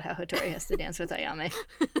talked about how Hattori has to dance with Ayame.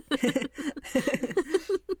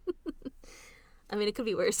 I mean, it could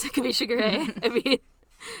be worse. It could be Shigure. I mean,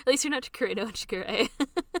 at least you're not Kureno and Shigure.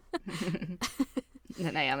 And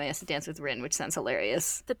then Ayame has to dance with Rin, which sounds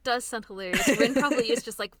hilarious. That does sound hilarious. Rin probably is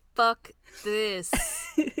just like, fuck this.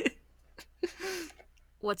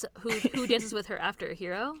 Who dances with her after?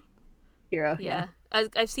 Hiro? Hiro, yeah.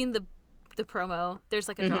 I've seen the promo. There's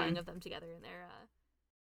like a drawing of them together in there.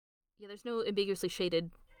 Yeah, there's no ambiguously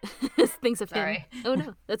shaded things of him. Oh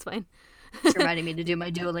no, that's fine. It's reminding me to do my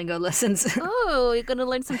Duolingo lessons. Oh, you're gonna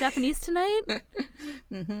learn some Japanese tonight? Are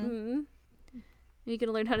you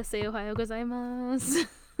gonna learn how to say Ohayo gozaimasu?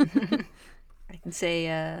 I can say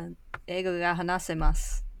Eigo ga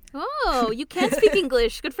hanasemasu. Oh, you can speak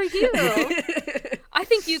English. Good for you. I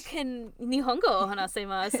think you can Nihongo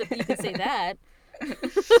hanasemasu if you can say that.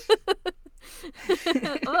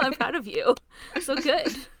 Oh, I'm proud of you. So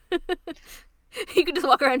good. You could just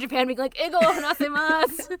walk around Japan being like, Eigo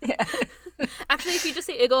hanasemasu. Yeah. Actually, if you just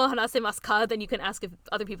say Eigo hanasemasu ka, then you can ask if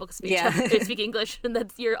other people can speak English, and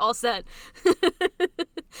that's you're all set.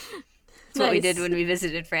 That's what we did when we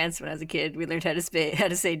visited France when I was a kid. We learned how to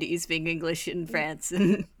say "Do you speak English" in France,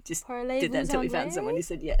 and just did that until we found someone who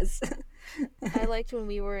said yes. I liked when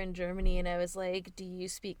we were in Germany, and I was like, "Do you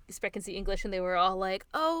speak Sprechen English?" And they were all like,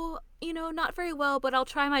 "Oh, not very well, but I'll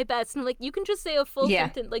try my best." And I'm like, you can just say a full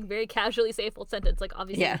sentence, like very casually say a full sentence, like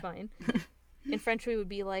obviously you're fine. In French, we would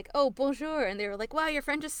be like, "Oh, bonjour," and they were like, "Wow, your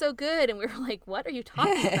French is so good," and we were like, "What are you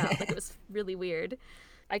talking about?" Like it was really weird.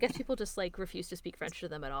 I guess people just like refuse to speak French to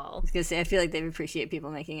them at all. I was gonna say, I feel like they appreciate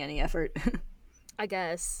people making any effort. I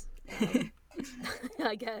guess.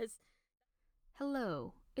 I guess.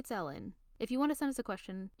 Hello, it's Ellen. If you want to send us a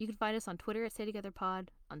question, you can find us on Twitter at StayTogetherPod,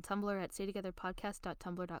 on Tumblr at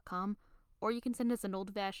staytogetherpodcast.tumblr.com, or you can send us an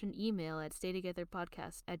old-fashioned email at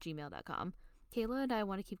staytogetherpodcast@gmail.com. Kayla and I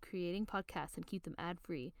want to keep creating podcasts and keep them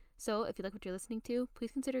ad-free, so if you like what you're listening to,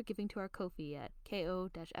 please consider giving to our Ko-fi at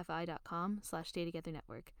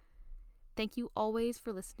ko-fi.com/staytogethernetwork. Thank you always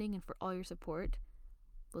for listening and for all your support.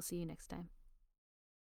 We'll see you next time.